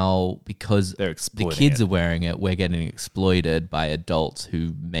 and now because They're the exploiting kids it. are wearing it, we're getting exploited by adults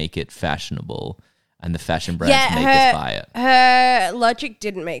who make it fashionable, and the fashion brands make us buy it. Her logic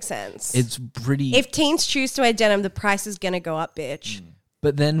didn't make sense. It's pretty. If teens choose to wear denim, the price is going to go up, bitch.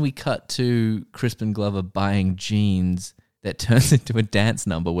 But then we cut to Crispin Glover buying jeans that turns into a dance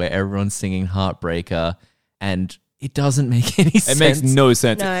number where everyone's singing Heartbreaker, and it doesn't make any sense. It makes no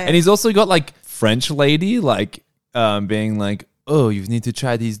sense. No. And he's also got like French lady like being like, oh, you need to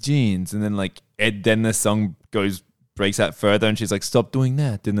try these jeans. And then like then the song breaks out further and she's like, stop doing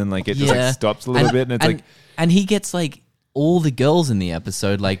that. And then like it just like stops a little bit and it's like and he gets like all the girls in the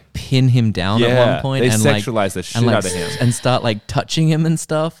episode like pin him down at one point they and sexualize the shit out of him. and start like touching him and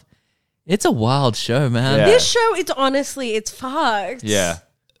stuff. It's a wild show, man. Yeah. This show, it's fucked. Yeah.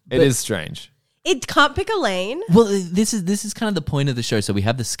 It is strange. It can't pick a lane. Well, this is kind of the point of the show. So we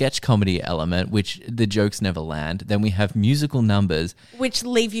have the sketch comedy element, which the jokes never land. Then we have musical numbers. Which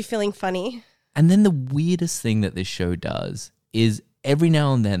leave you feeling funny. And then the weirdest thing that this show does is every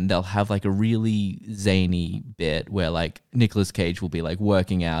now and then they'll have like a really zany bit where like Nicolas Cage will be like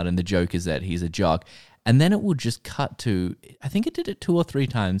working out and the joke is that he's a jock. And then it will just cut to, I think it did it 2 or 3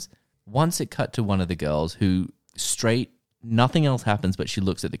 times. Once it cut to one of the girls who nothing else happens, but she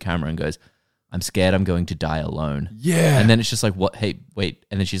looks at the camera and goes, I'm scared I'm going to die alone. Yeah. And then it's just like, what? Hey, wait.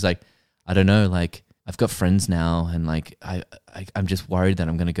 And then she's like, I don't know. Like, I've got friends now. And like, I'm just worried that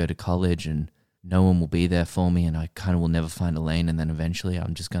I'm going to go to college and no one will be there for me. And I kind of will never find a lane. And then eventually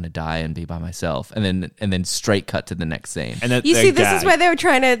I'm just going to die and be by myself. And then straight cut to the next scene. And then You see, this is where they were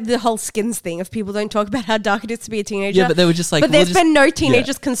trying to, the whole skins thing of people don't talk about how dark it is to be a teenager. Yeah, but they were just like, But we'll there's just- been no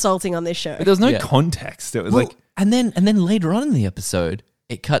teenagers consulting on this show. But there was no Yeah. context. It was Well, like, and then later on in the episode,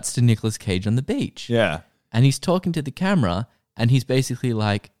 it cuts to Nicolas Cage on the beach. yeah. And he's talking to the camera and he's basically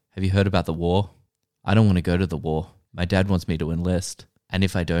like, have you heard about the war? I don't want to go to the war. My dad wants me to enlist. And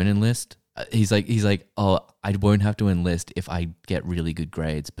if I don't enlist, he's like, oh, I won't have to enlist if I get really good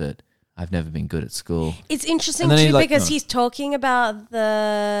grades, but I've never been good at school. It's interesting And then too he, like, because he's talking about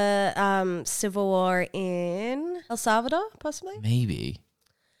the Civil War in El Salvador, possibly. Maybe.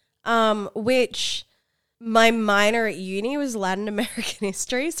 Which my minor at uni was Latin American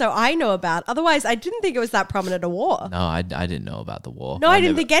history, so I know about. Otherwise, I didn't think it was that prominent a war. No, I didn't know about the war. No, I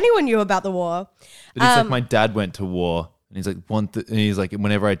didn't think anyone knew about the war. But he's like, my dad went to war. And he's like, and he's like,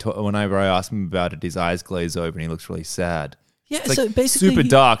 whenever I ask him about it, his eyes glaze over and he looks really sad. Yeah, It's like so basically super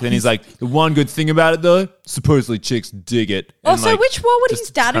dark. Then he's like, the one good thing about it though, supposedly chicks dig it. And, Also, like, which war would just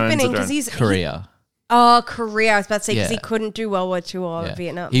his dad have been turns in? it Because around. he's Korea. Korea. I was about to say because Yeah. he couldn't do World War II or Yeah.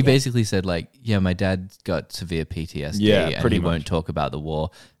 Vietnam. He Yeah. basically said like, yeah, my dad got severe PTSD Yeah, and pretty he much. won't talk about the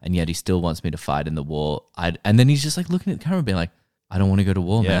war, and yet he still wants me to fight in the war. And then he's just like looking at the camera being like, I don't want to go to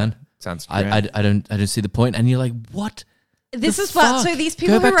war, Yeah. man. Sounds I grand. don't see the point. And you're like, what? This The is what. So fuck? these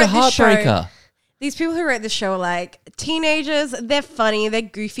people Go who back to wrote this show. Heartbreaker. These people who wrote the show are like teenagers. They're funny. They're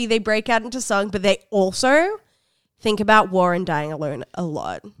goofy. They break out into song, but they also think about war and dying alone a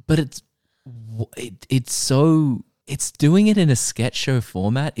lot. But it's doing it in a sketch show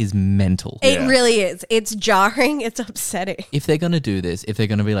format is mental. It Yeah. really is. It's jarring. It's upsetting. If they're going to do this, if they're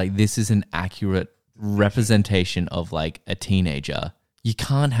going to be like, this is an accurate representation of like a teenager, you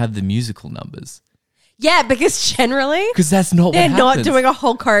can't have the musical numbers Yeah, because generally because that's not they're what not happens. doing a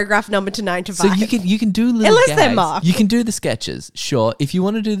whole choreographed number to 9 to 5. So you can do little Unless they're gags. Mark. You can do the sketches, sure. If you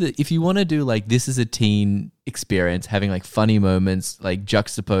want to do like this is a teen experience, having like funny moments, like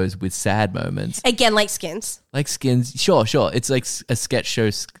juxtaposed with sad moments, Again, like Skins. like Skins. Sure. It's like a sketch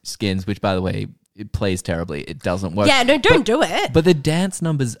show Skins, which by the way it plays terribly. It doesn't work. Yeah, no, don't do it. But the dance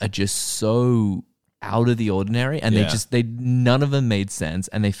numbers are just so out of the ordinary, and Yeah. they none of them made sense,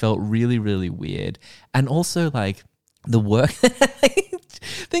 and they felt really, really weird. And also, like the work.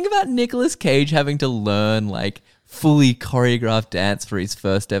 Think about Nicolas Cage having to learn like fully choreographed dance for his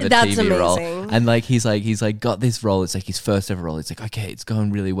first ever That's TV role. amazing. And like he's like got this role. It's like his first ever role. It's like, okay, it's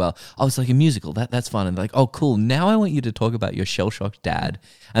going really well. Oh, it's like a musical. That's fun. And they're like, oh, cool. Now I want you to talk about your shell-shocked dad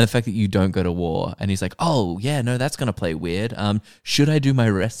and the fact that you don't go to war. And he's like, oh yeah, no, that's gonna play weird. Should I do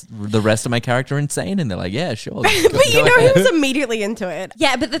the rest of my character insane? And they're like, yeah, sure. But you know, he was immediately into it.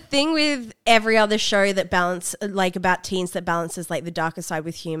 Yeah, but the thing with every other show that about teens that balances like the darker side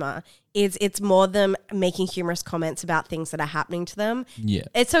with humor is it's more them making humorous comments about things that are happening to them. Yeah.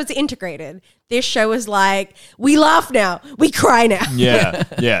 So it's integrated. This show is like, we laugh now, we cry now. Yeah,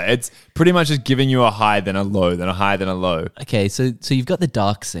 yeah. It's pretty much just giving you a high, then a low, then a high, then a low. Okay, so you've got the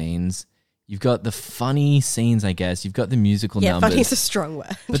dark scenes, you've got the funny scenes, I guess, you've got the musical Yeah, numbers. funny is a strong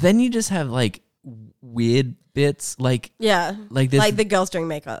word. But then you just have like weird bits, like Yeah, Like this- like the girls doing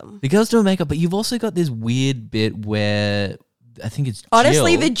makeup. the girls doing makeup, but you've also got this weird bit where I think it's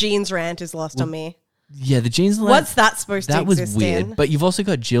Honestly, Jill. the jeans rant is lost on me. yeah, the jeans. What's that supposed to that was exist weird. in? But you've also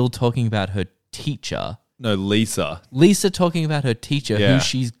got Jill talking about her teacher, No, Lisa. Lisa talking about her teacher, Yeah. who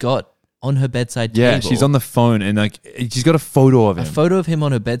she's got on her bedside Yeah, table. she's on the phone and like she's got a photo of a him. photo of him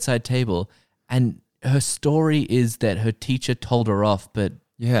on her bedside table, and her story is that her teacher told her off, but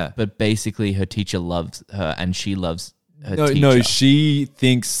basically her teacher loves her and she loves her teacher. No, she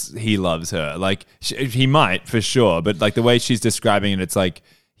thinks he loves her. Like he might for sure, but like the way she's describing it, it's like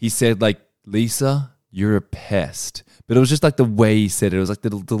he said, like, Lisa, you're a pest. But it was just like the way he said it. It was like the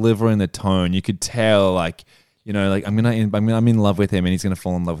delivery and the tone. You could tell, like, you know, like I'm in love with him and he's gonna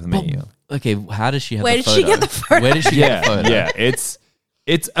fall in love with me. Okay, how does she have Where the did photo? she get the photo? Where did she get the photo? Yeah.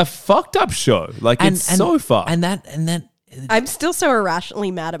 It's a fucked up show. Like it's so fucked. And that I'm still so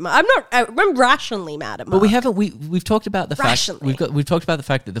irrationally mad at Mark. I'm rationally mad at Mark. but we haven't we've talked about the fact Rationally. we've talked about the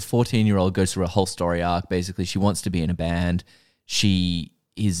fact that the 14-year-old goes through a whole story arc. Basically, she wants to be in a band. She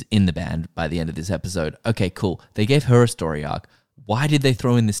is in the band by the end of this episode. Okay, cool. They gave her a story arc. Why did they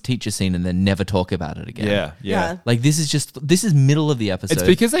throw in this teacher scene and then never talk about it again? Yeah. Like this is middle of the episode. It's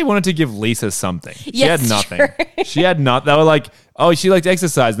because they wanted to give Lisa something. She Yes, had nothing. sure. She had not. They were like, oh, she liked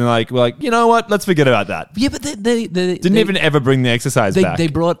exercise. And we're like, you know what? Let's forget about that. yeah, but they Didn't even ever bring the exercise back. They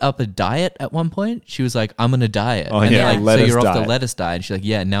brought up a diet at one point. She was like, "I'm on a diet." Oh, and yeah, they're like, lettuce "So you're off diet. the lettuce diet?" And she's like,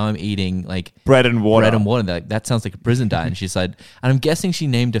 "Yeah, now I'm eating like bread and water. bread and water." And they're like, "That sounds like a prison diet." And she's like, and I'm guessing she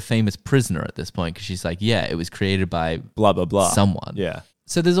named a famous prisoner at this point because she's like, "Yeah, it was created by Blah, blah, blah. someone." Yeah.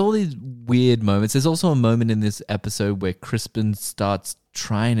 So there's all these weird moments. There's also a moment in this episode where Crispin starts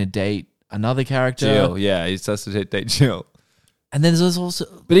trying to date another character. Jill. Yeah. He starts to date Jill. And then there's also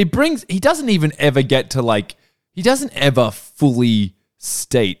But he doesn't even ever get to like, he doesn't ever fully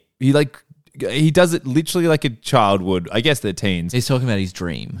state. He does it literally like a child would. I guess they're teens. he's talking about his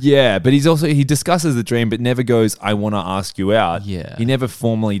dream. Yeah, but he discusses the dream, but never goes, I want to ask you out. Yeah. He never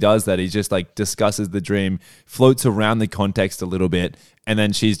formally does that. He just like discusses the dream, floats around the context a little bit, and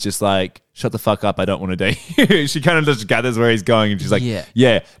then she's just like, shut the fuck up, I don't want to date you. She kind of just gathers where he's going and she's like,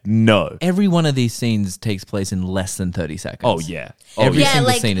 Yeah. no. Every one of these scenes takes place in less than 30 seconds. Oh, yeah. Every yeah, single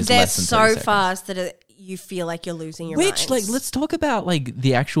like scene is they're less than 30 so seconds. fast that you feel like you're losing your Which, minds. like, let's talk about, like,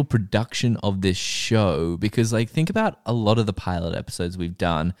 the actual production of this show. Because, like, think about a lot of the pilot episodes we've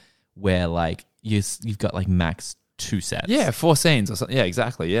done where, like, you've got, like, max 2 sets. Yeah, 4 scenes or something. Yeah,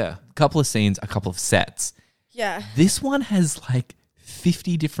 exactly. Yeah. A couple of scenes, a couple of sets. yeah. This one has, like,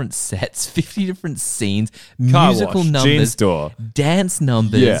 50 different sets, 50 different scenes, Car musical wash, numbers, jean store. dance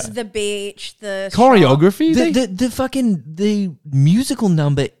numbers. Yeah. The beach, the Choreography? The musical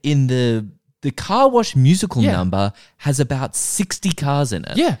number in the car wash musical Yeah. number has about 60 cars in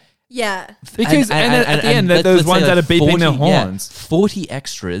it. Yeah. Yeah. Because at the end, let's those say, ones that are beeping their 40 yeah, horns. 40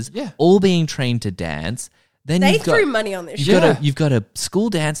 extras, Yeah. all being trained to dance. Then They you've got, threw money on this you've show. got you've got a school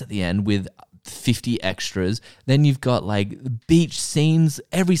dance at the end with 50 extras. Then you've got like beach scenes.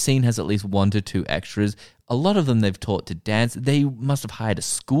 Every scene has at least 1 to 2 extras. A lot of them they've taught to dance. They must have hired a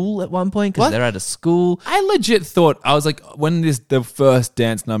school at one point because What? they're at a school. I legit thought, I was like, when the first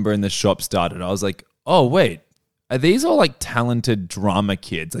dance number in the shop started, I was like, oh, wait, are these all like talented drama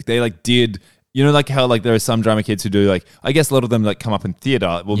kids? Like they like did, you know, like how like there are some drama kids who do like, I guess a lot of them like come up in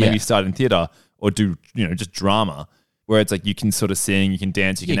theater, well, maybe Yeah. start in theater or do, you know, just drama where it's like you can sort of sing, you can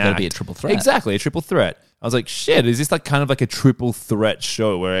dance, you You can gotta act. be a triple threat. Exactly, a triple threat. I was like, shit, is this like kind of like a triple threat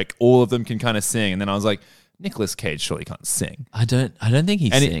show where like all of them can kind of sing? And then I was like, Nicolas Cage surely can't sing. I don't think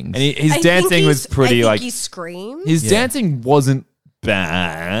he And, sings. his I think dancing was he's- pretty I think like, he screams. his Yeah. dancing wasn't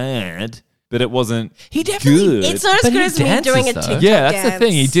bad, but it wasn't He definitely- good. It's not as But good he as me dances, doing a though. TikTok Yeah, that's the dance.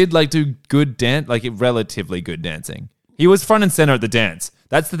 thing. He did like do good dance, like relatively good dancing. He was front and center at the dance.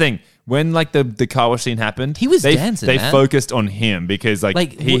 That's the thing. When like the car wash scene happened, He was they, dancing, They man. focused on him because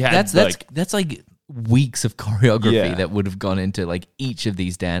like he had that's like weeks of choreography Yeah. that would have gone into like each of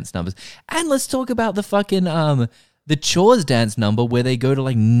these dance numbers. And let's talk about the fucking the Chores dance number where they go to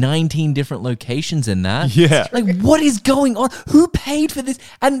like 19 different locations in that. Yeah. Like, what is going on? Who paid for this?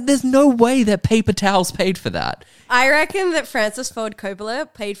 And there's no way that paper towels paid for that. I reckon that Francis Ford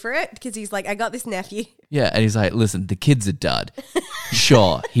Coppola paid for it because he's like, I got this nephew. Yeah, and he's like, listen, the kid's a dud.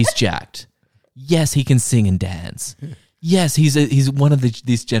 Sure, he's jacked. Yes, he can sing and dance. Yes, he's one of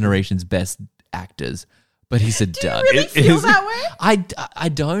this generation's best actors, but he's a dud. Really feel that way? I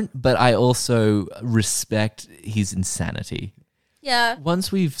don't, but I also respect his insanity. Yeah.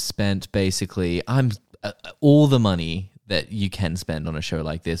 Once we've spent basically all the money that you can spend on a show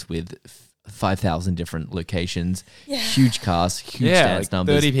like this with 5,000 different locations, huge cast, huge dance like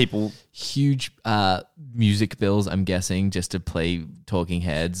numbers, 30 people. huge music bills, I'm guessing, just to play Talking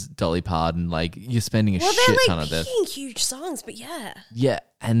Heads, Dolly Parton. Like, you're spending a Well, shit they're ton like of this. picking huge songs, but yeah. Yeah,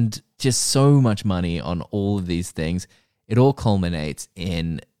 and just so much money on all of these things. It all culminates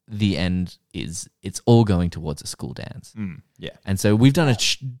in the end is it's all going towards a school dance. Yeah. And so we've done a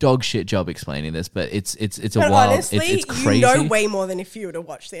dog shit job explaining this, but it's a But wild, honestly, it's crazy. you know way more than if you were to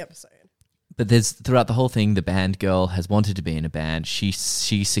watch the episode. But there's throughout the whole thing, the band girl has wanted to be in a band. She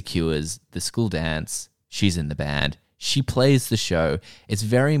secures the school dance. She's in the band. She plays the show. It's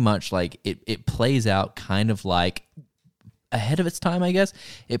very much like it plays out kind of like ahead of its time, I guess.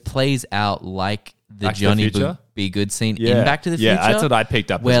 It plays out like the Back to the Johnny Future? Be Good scene Yeah. in Back to the Future. Yeah, that's what I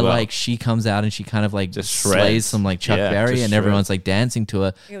picked up where as well. like she comes out and she kind of like Just slays shreds. some like Chuck Yeah, Berry just and everyone's shreds. like dancing to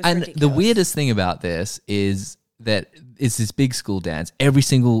her. It was And the ridiculous. weirdest thing about this is that it's this big school dance. Every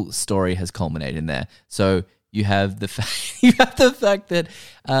single story has culminated in there. So you have the fact that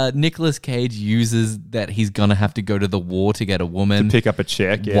Nicolas Cage uses that he's gonna have to go to the war to get a woman. Pick up a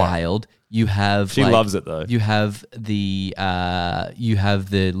check. Yeah. Wild. You have She loves it, though. You have the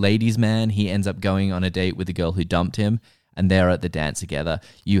ladies' man. He ends up going on a date with the girl who dumped him, and they're at the dance together.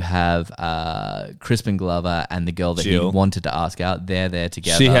 You have Crispin Glover and the girl that Jill. he wanted to ask out. They're there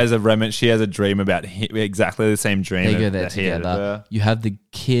together. She has a dream about exactly the same dream. They go there that he had of together. her. You have the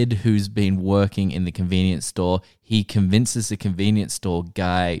kid who's been working in the convenience store. He convinces the convenience store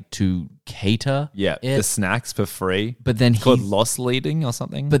guy to cater Yeah, it, the snacks for free. but then It's called he loss leading or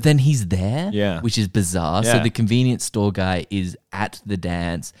something. But then he's there, Yeah. which is bizarre. So Yeah. the convenience store guy is at the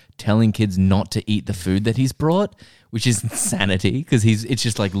dance telling kids not to eat the food that he's brought, which is insanity because it's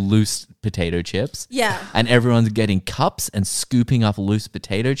just like loose potato chips. Yeah. And everyone's getting cups and scooping up loose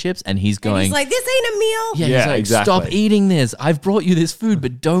potato chips, and he's And going, he's like, this ain't a meal. yeah, Yeah, he's like, exactly. stop eating this. I've brought you this food,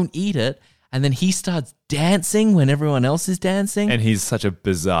 but don't eat it. And then he starts dancing when everyone else is dancing. and he's such a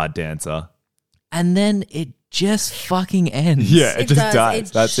bizarre dancer. And then it just fucking ends. Yeah, it It just does. dies.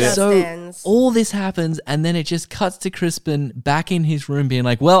 It That's just- it. So ends. all this happens, and then it just cuts to Crispin back in his room being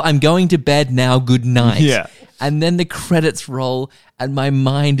like, well, I'm going to bed now. Good night. Yeah. And then the credits roll, and my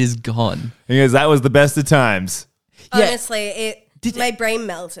mind is gone. He goes, that was the best of times. Yeah. Honestly, my brain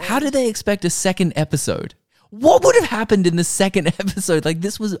melted. How did they expect a second episode? What would have happened in the second episode? Like,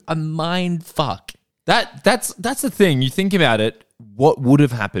 this was a mind fuck. That's the thing. You think about it, what would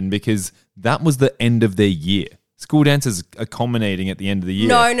have happened, because that was the end of their year. School dances are culminating at the end of the year.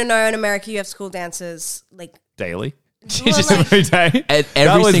 No. In America, you have school dances like Daily. well, like- Every day. At That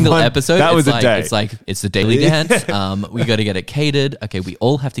every was single one- episode, that was it's a like, day. it's like, it's the daily dance. We got to get it catered. Okay, we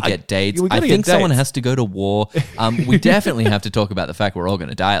all have to get dates. we I gotta think get someone dates. has to go to war. We definitely have to talk about the fact we're all going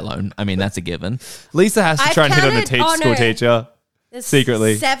to die alone. I mean, that's a given. Lisa has to I've try and hit on the counted- oh, school no. teacher. There's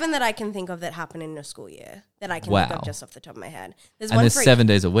Secretly. 7 that I can think of that happen in a school year that I can think Wow. of just off the top of my head. There's And one there's for 7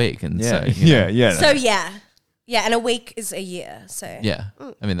 days a week. And so, you know, yeah. So yeah, and a week is a year. So yeah.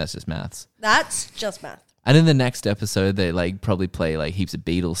 I mean, that's just maths. that's just math. And in the next episode, they like probably play like heaps of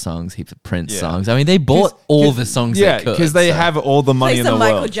Beatles songs, heaps of Prince Yeah. songs. I mean, they bought all the songs Yeah, they could. because they so. have all the money Play in some the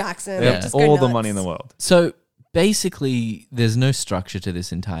Michael world. Jackson. They have Just go all the nuts. money in the world. So basically, there's no structure to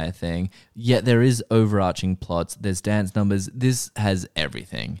this entire thing, yet there is overarching plots. There's dance numbers. This has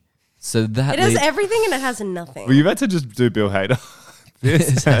everything. So that It has leads- everything and it has nothing. Were you about to just do Bill Hader? This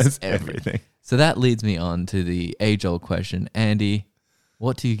has has everything. everything. So that leads me on to the age-old question, Andy.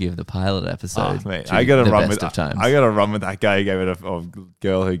 What do you give the pilot episode? Oh, mate, to I gotta the run best with of times. I gotta run with that guy who gave it or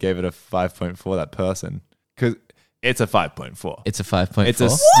girl who gave it a 5.4. That person, because it's a 5.4. It's a 5.4. It's a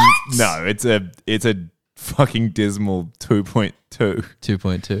no. It's a fucking dismal 2.2.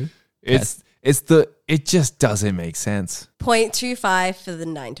 2.2. It just doesn't make sense. 0.25 for the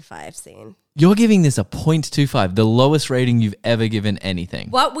 9 to 5 scene. You're giving this a 0.25, the lowest rating you've ever given anything.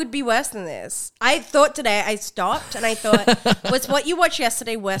 What would be worse than this? I thought today, I stopped and I thought, was what you watched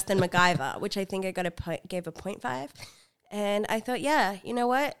yesterday worse than MacGyver? Which I think I gave a 0.5. And I thought, yeah, you know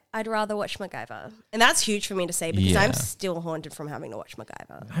what? I'd rather watch MacGyver. And that's huge for me to say because Yeah. I'm still haunted from having to watch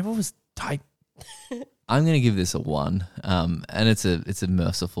MacGyver. I was tight. I'm going to give this a 1, and it's a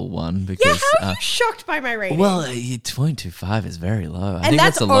merciful 1 Yeah, because how are you shocked by my rating? well, 0.25 is very low. I And think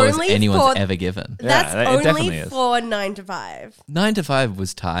that's the that's lowest only anyone's for- ever given. that's Yeah, it definitely only is. for 9 to 5. 9 to 5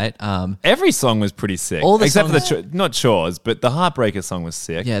 was tight. Every song was pretty sick. All the except for songs- the not Chores, but the Heartbreaker song was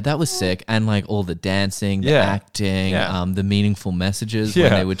sick. Yeah, that was sick, and like all the dancing, the Yeah. acting, Yeah. The meaningful messages when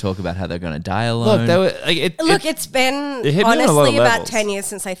Yeah. they would talk about how they're going to die alone. Look, they were like Look, it's been it hit me on a lot of honestly about levels. 10 years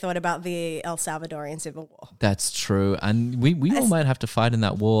since I thought about the El Salvadorian Civil War. That's true, and we all might have to fight in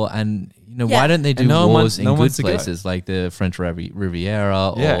that war. And Yeah. why don't they do And no one wars wants- in no one good wants to go. places like the French Riviera,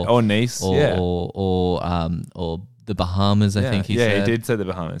 or Nice, or yeah. or the Bahamas? I think he yeah, said. he did say the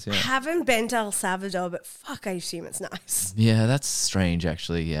Bahamas. Yeah, Haven't been to El Salvador, but fuck, I assume it's nice. Yeah, that's strange.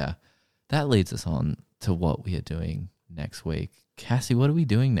 Actually, yeah, that leads us on to what we are doing next week. Cassie, what are we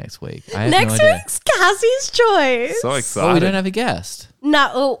doing next week? I have Next no idea. week's Cassie's Choice. so excited. Oh, we don't have a guest.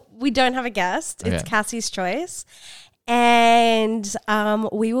 No, we don't have a guest. It's Okay. Cassie's Choice. And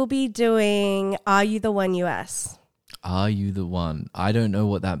we will be doing Are You the One US? Are you the one? I don't know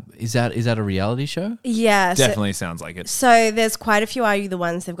what that is. That a reality show? Yeah. Definitely sounds like it. So there's quite a few Are You the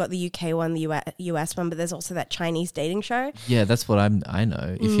Ones. They've got the UK one, the US one, but there's also that Chinese dating show. Yeah, that's what I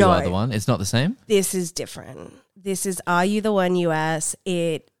know. If you No. are the one, it's not the same. This is different. This is Are You the One US?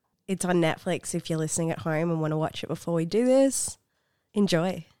 It's on Netflix if you're listening at home and want to watch it before we do this.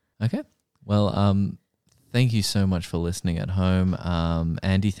 Enjoy. Okay. Well, thank you so much for listening at home.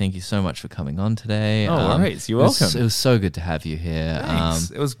 Andy, thank you so much for coming on today. No worries. You're it was- welcome. It was so good to have you here.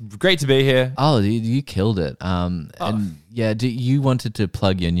 Thanks. It was great to be here. Oh, you killed it. And yeah, you wanted to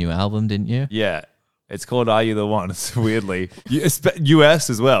plug your new album, didn't you? Yeah. It's called Are You the One? It's weirdly US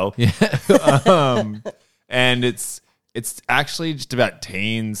as well. Yeah. And it's actually just about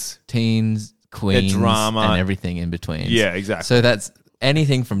teens. Teens, queens, drama. and everything in between. Yeah, exactly. So that's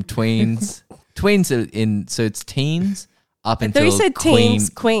anything from tweens. Tweens are in, so it's teens up thought until you said teens,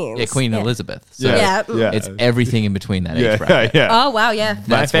 queens. Yeah, Queen Yeah. Elizabeth. So Yeah. it's everything in between that yeah, age bracket. yeah. Oh, wow, yeah. My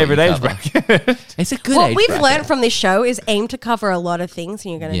That's what favorite you age cover. bracket. It's a good What age we've bracket. learned from this show is aim to cover a lot of things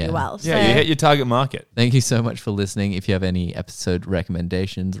and you're going to Yeah. do well. Yeah, you hit your target market. Thank you so much for listening. If you have any episode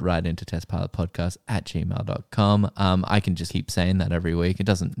recommendations, write into testpilotpodcast@gmail.com. I can just keep saying that every week.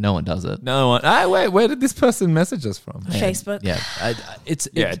 No one does it. No one. Wait, where did this person message us from? Facebook. Yeah.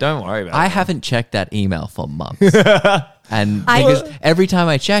 Yeah, don't worry about I it. haven't checked that email for months. And I- because every time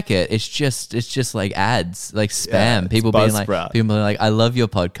I check it, it's just like ads, like spam. Yeah, it's people being like, Buzzsprout. I love your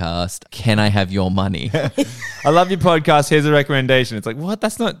podcast. Can I have your money? I love your podcast. Here's a recommendation. It's like, what?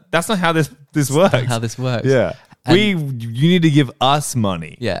 That's not how this works. How this works? Yeah. And- You need to give us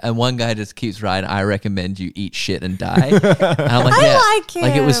money. Yeah, and one guy just keeps writing, I recommend you eat shit and die. And I'm like, I yeah.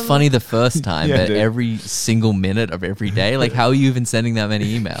 like it was him. funny the first time, Yeah, but dude. every single minute of every day, like, how are you even sending that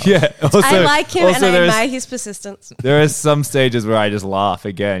many emails? Yeah. Also, I like him and I there is- admire his persistence. There are some stages where I just laugh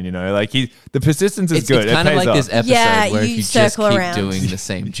again, like the persistence is It's, good. it's kind it of pays like off. this episode Yeah, where if you you just circle keep around. doing the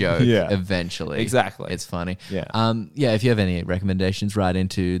same joke, Yeah. eventually, Exactly. it's funny. Yeah. Yeah. If you have any recommendations, write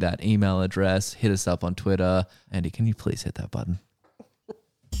into that email address. Hit us up on Twitter. Andy, can you please hit that button?